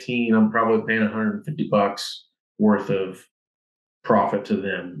of 15, I'm probably paying $150 worth of profit to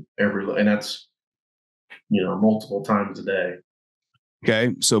them and that's, multiple times a day.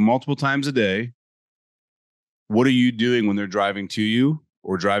 Okay. So multiple times a day. What are you doing when they're driving to you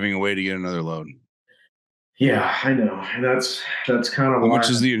or driving away to get another load? Yeah, I know. And that's kind of how much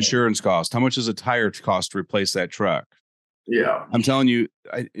is the insurance cost? How much does a tire cost to replace that truck? Yeah. I'm telling you,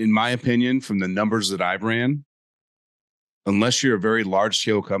 in my opinion, from the numbers that I've ran, unless you're a very large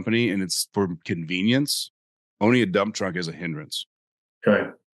scale company and it's for convenience, owning a dump truck is a hindrance. Okay.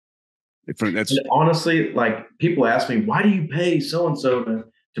 And honestly, like, people ask me, why do you pay so-and-so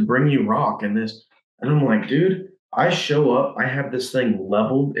to bring you rock and this? And I'm like, dude, I show up, I have this thing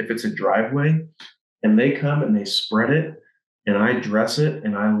leveled if it's a driveway, and they come and they spread it and I dress it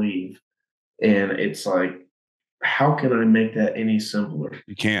and I leave. And it's like, how can I make that any simpler?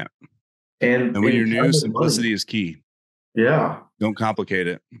 You can't. And when you're new, simplicity is key. Yeah. Don't complicate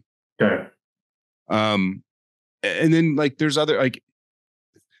it. Okay. And then, like, there's other, like,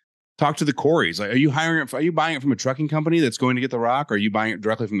 talk to the quarries. Like, are you buying it from a trucking company that's going to get the rock, or are you buying it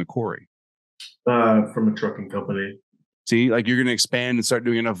directly from the quarry? From a trucking company. See, like, you're going to expand and start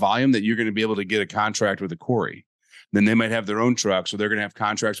doing enough volume that you're going to be able to get a contract with a quarry. Then they might have their own trucks, so they're going to have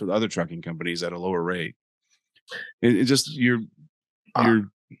contracts with other trucking companies at a lower rate. It just, the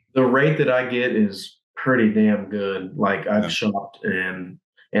rate that I get is pretty damn good. Like, I've shopped and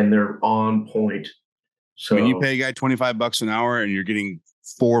they're on point. So when you pay a guy $25 an hour and you're getting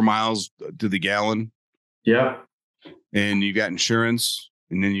 4 miles to the gallon. Yeah. And you got insurance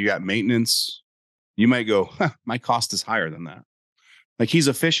and then you got maintenance, you might go, my cost is higher than that. Like, he's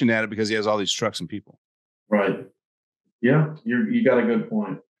efficient at it because he has all these trucks and people. Right. Yeah. You got a good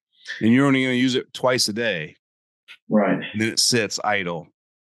point. And you're only going to use it twice a day. Right. And then it sits idle,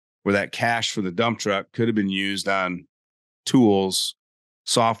 where that cash for the dump truck could have been used on tools,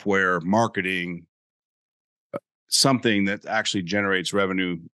 software, marketing, something that actually generates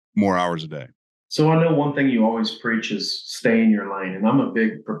revenue more hours a day. So I know one thing you always preach is stay in your lane, and I'm a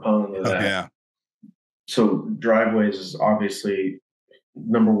big proponent of that. Yeah. So driveways is obviously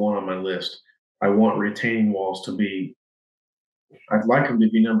number one on my list. I want retaining walls to be, I'd like them to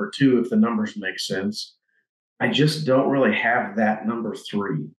be number 2 if the numbers make sense. I just don't really have that number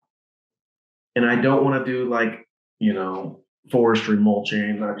 3. And I don't want to do, like, forestry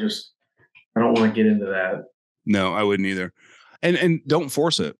mulching. I don't want to get into that. No, I wouldn't either. And don't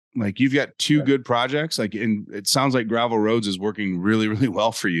force it. Like you've got two good projects. Like, and it sounds like gravel roads is working really, really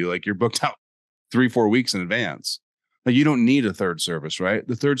well for you. Like you're booked out 3-4 weeks in advance. Like you don't need a third service, right?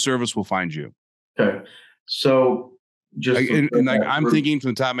 The third service will find you. Okay. So just and like I'm thinking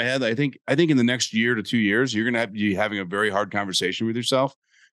from the top of my head, I think in the next year to 2 years, you're gonna be having a very hard conversation with yourself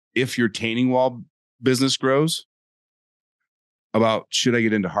if your retaining wall business grows about should I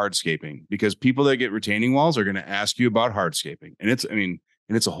get into hardscaping? Because people that get retaining walls are going to ask you about hardscaping. And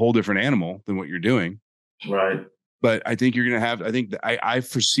it's a whole different animal than what you're doing. Right. But I think you're going to have, I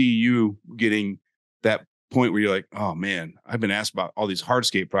foresee you getting that point where you're like, oh man, I've been asked about all these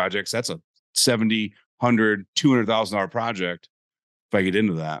hardscape projects. That's a $70, $100, $200,000 project if I get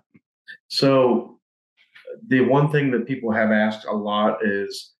into that. So the one thing that people have asked a lot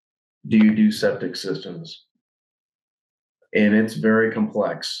is, do you do septic systems? And it's very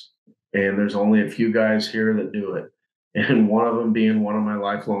complex. And there's only a few guys here that do it. And one of them being one of my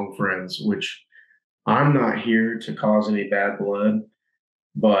lifelong friends, which I'm not here to cause any bad blood,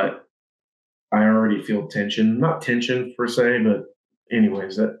 but I already feel tension. Not tension per se, but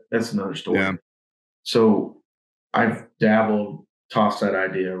anyways, that's another story. Yeah. So I've dabbled, tossed that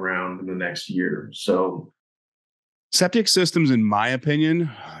idea around in the next year. So septic systems, in my opinion,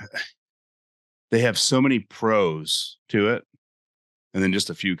 they have so many pros to it and then just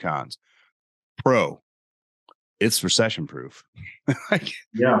a few cons. Pro, it's recession proof. Like,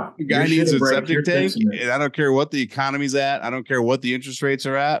 yeah, the guy needs a septic tank, and I don't care what the economy's at. I don't care what the interest rates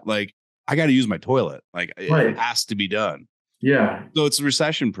are at. Like, I got to use my toilet. Like, it has to be done. Yeah. So it's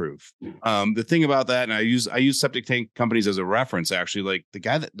recession proof. The thing about that, and I use septic tank companies as a reference, actually. Like, the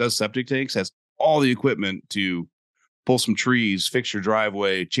guy that does septic tanks has all the equipment to pull some trees, fix your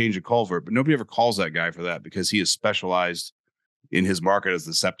driveway, change a culvert, but nobody ever calls that guy for that because he is specialized in his market as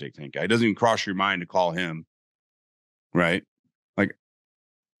the septic tank guy. It doesn't even cross your mind to call him, right? Like,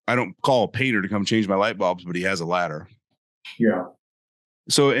 I don't call a painter to come change my light bulbs, but he has a ladder. Yeah.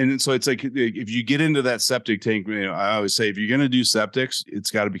 So it's like, if you get into that septic tank, I always say, if you're going to do septics, it's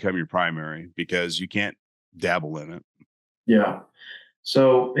got to become your primary because you can't dabble in it. Yeah.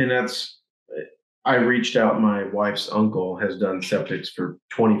 So, and I reached out. My wife's uncle has done septics for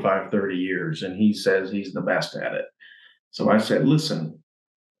 25, 30 years, and he says he's the best at it. So I said, listen,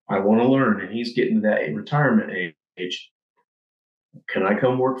 I want to learn, and he's getting to that retirement age. Can I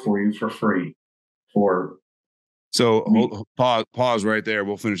come work for you for free? Pause right there.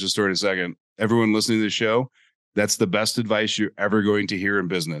 We'll finish the story in a second. Everyone listening to the show, that's the best advice you're ever going to hear in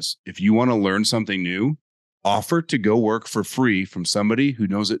business. If you want to learn something new, offer to go work for free from somebody who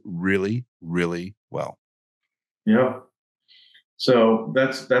knows it really, really well. Yeah. So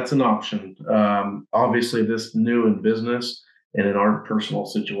that's an option. Obviously, this new in business and in our personal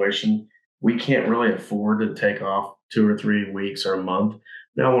situation, we can't really afford to take off 2 or 3 weeks or a month.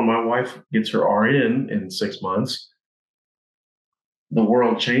 Now, when my wife gets her RN in 6 months, the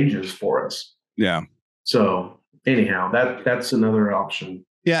world changes for us. Yeah. So anyhow, that's another option.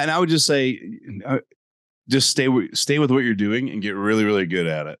 Yeah, and I would just say, just stay with what you're doing and get really, really good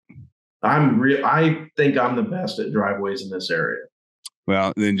at it. I think I'm the best at driveways in this area.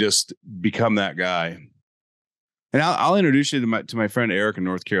 Well, then just become that guy. And I'll introduce you to my friend Eric in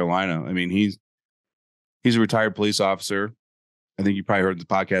North Carolina. I mean, he's a retired police officer. I think you probably heard the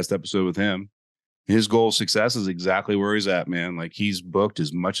podcast episode with him. His goal of success is exactly where he's at, man. Like, he's booked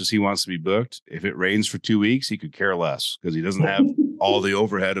as much as he wants to be booked. If it rains for 2 weeks, he could care less because he doesn't have all the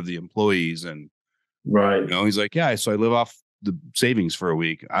overhead of the employees. And right. He's like, yeah, so I live off the savings for a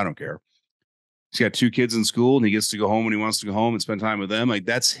week. I don't care. He's got 2 kids in school and he gets to go home when he wants to go home and spend time with them. Like,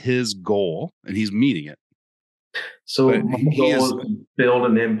 that's his goal and he's meeting it. So my goal is to build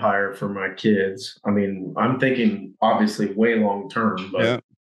an empire for my kids. I mean, I'm thinking obviously way long term, but yeah.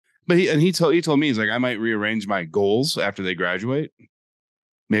 But he told me, he's like, I might rearrange my goals after they graduate.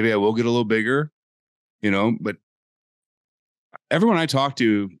 Maybe I will get a little bigger, but everyone I talk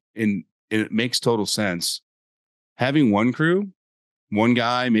to, and it makes total sense. Having one crew, one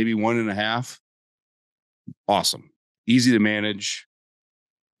guy, maybe 1.5, awesome. Easy to manage.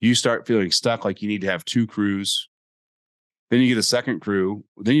 You start feeling stuck like you need to have 2 crews. Then you get a second crew.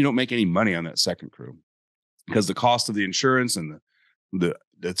 Then you don't make any money on that second crew because the cost of the insurance and the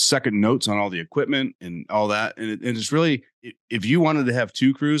second notes on all the equipment and all that. And it's really, if you wanted to have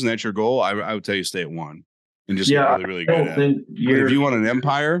 2 crews and that's your goal, I would tell you stay at 1 and just get really, really good at it. But if you want an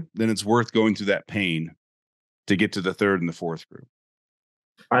empire, then it's worth going through that pain to get to the 3rd and the 4th crew.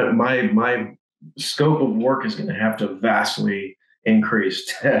 My scope of work is going to have to vastly increase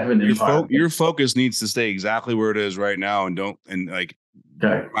to have an empire. Your focus needs to stay exactly where it is right now, and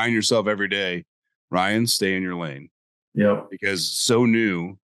remind yourself every day, Ryan, stay in your lane. Yep. because so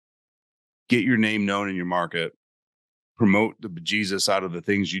new, get your name known in your market, promote the bejesus out of the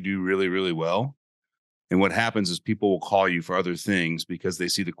things you do really, really well. And what happens is people will call you for other things because they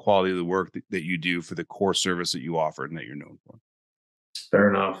see the quality of the work that you do for the core service that you offer and that you're known for. Fair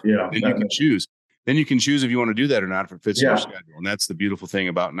enough. Yeah. Then you can choose. Then you can choose if you want to do that or not, if it fits in your Yeah. schedule. And that's the beautiful thing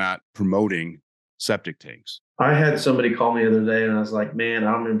about not promoting septic tanks. I had somebody call me the other day and I was like, man,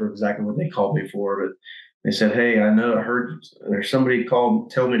 I don't remember exactly what they called me for, but they said, hey, I know I heard there's somebody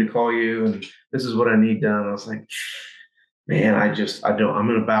tell me to call you and this is what I need done. I was like, man, I'm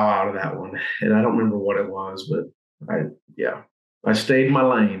going to bow out of that one. And I don't remember what it was, but I stayed in my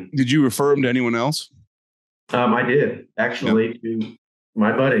lane. Did you refer them to anyone else? I did actually to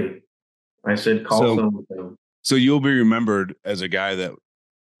my buddy. I said, call someone. So you'll be remembered as a guy that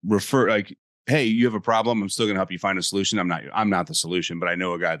hey, you have a problem. I'm still going to help you find a solution. I'm not the solution, but I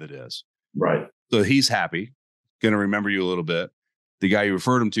know a guy that is. Right. So he's happy, going to remember you a little bit. The guy you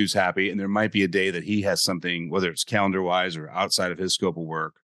referred him to is happy. And there might be a day that he has something, whether it's calendar wise or outside of his scope of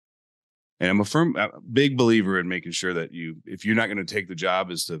work. And I'm a big believer in making sure that if you're not going to take the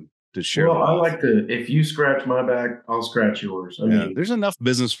job, is to share. Well, I like if you scratch my back, I'll scratch yours. I mean, there's enough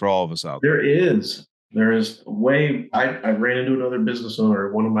business for all of us out there. There is a way. I ran into another business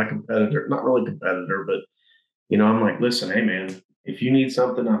owner, one of my competitors, not really competitor, but I'm like, listen, hey man, if you need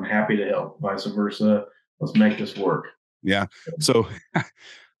something, I'm happy to help. Vice versa. Let's make this work. Yeah. So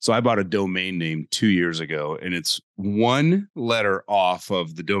I bought a domain name 2 years ago, and it's one letter off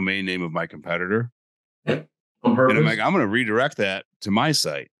of the domain name of my competitor. On purpose. And I'm like, I'm going to redirect that to my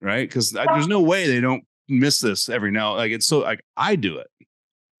site, right? Because there's no way they don't miss this every now. Like it's so like I do it,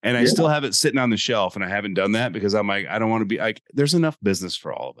 and I still have it sitting on the shelf, and I haven't done that because I'm like, I don't want to be like. There's enough business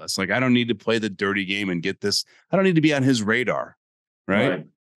for all of us. Like I don't need to play the dirty game and get this. I don't need to be on his radar, right?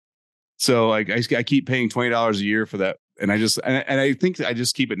 So like I keep paying $20 a year for that. And I think I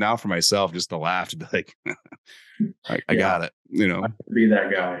just keep it now for myself, just to laugh, to be like, I got it, I be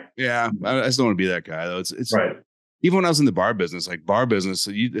that guy. Yeah. I just don't want to be that guy though. It's right. Even when I was in the bar business,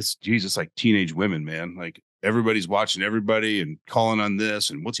 it's Jesus, like teenage women, man, like everybody's watching everybody and calling on this.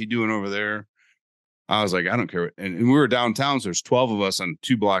 And what's he doing over there? I was like, I don't care. And we were downtown. So there's 12 of us on a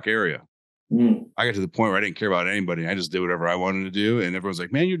 2-block area. I got to the point where I didn't care about anybody. I just did whatever I wanted to do. And everyone's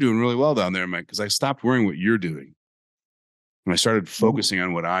like, man, you're doing really well down there. I'm like, because I stopped worrying what you're doing. And I started focusing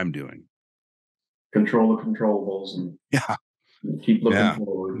on what I'm doing. Control the controllables and keep looking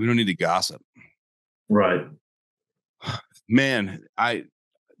forward. We don't need to gossip. Right. Man,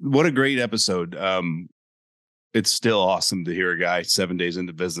 what a great episode. It's still awesome to hear a guy 7 days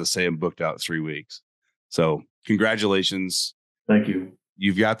into business say I'm booked out 3 weeks. So congratulations. Thank you.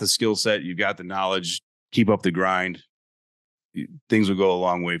 You've got the skill set. You've got the knowledge. Keep up the grind. Things will go a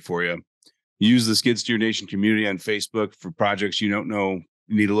long way for you. Use the Skid Steer Nation community on Facebook for projects you don't know,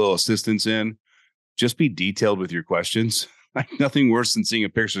 you need a little assistance in. Just be detailed with your questions. Like nothing worse than seeing a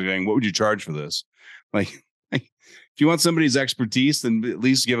picture going, what would you charge for this? Like if you want somebody's expertise, then at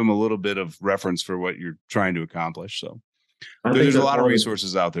least give them a little bit of reference for what you're trying to accomplish. So there's a lot of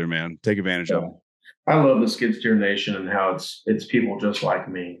resources out there, man. Take advantage of them. I love the Skid Steer Nation and how it's people just like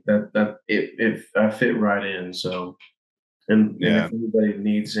me that if I fit right in. So, and if anybody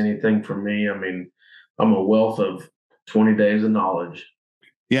needs anything from me, I mean, I'm a wealth of 20 days of knowledge.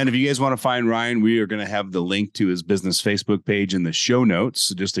 Yeah. And if you guys want to find Ryan, we are going to have the link to his business Facebook page in the show notes.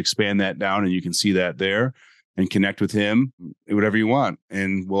 So just expand that down and you can see that there and connect with him, whatever you want.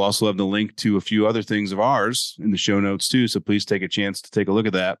 And we'll also have the link to a few other things of ours in the show notes too. So please take a chance to take a look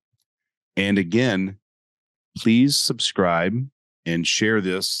at that. And again, please subscribe and share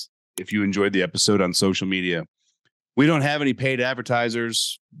this if you enjoyed the episode on social media. We don't have any paid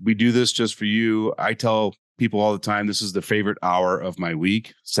advertisers. We do this just for you. I tell people all the time, this is the favorite hour of my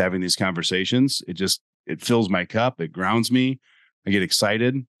week, having these conversations. It fills my cup. It grounds me. I get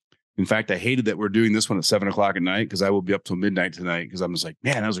excited. In fact, I hated that we're doing this one at 7:00 at night because I will be up till midnight tonight because I'm just like,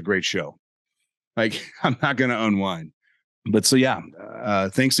 man, that was a great show. Like, I'm not going to unwind. But so,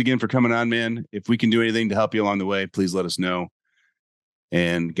 thanks again for coming on, man. If we can do anything to help you along the way, please let us know.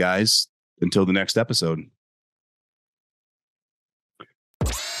 And guys, until the next episode.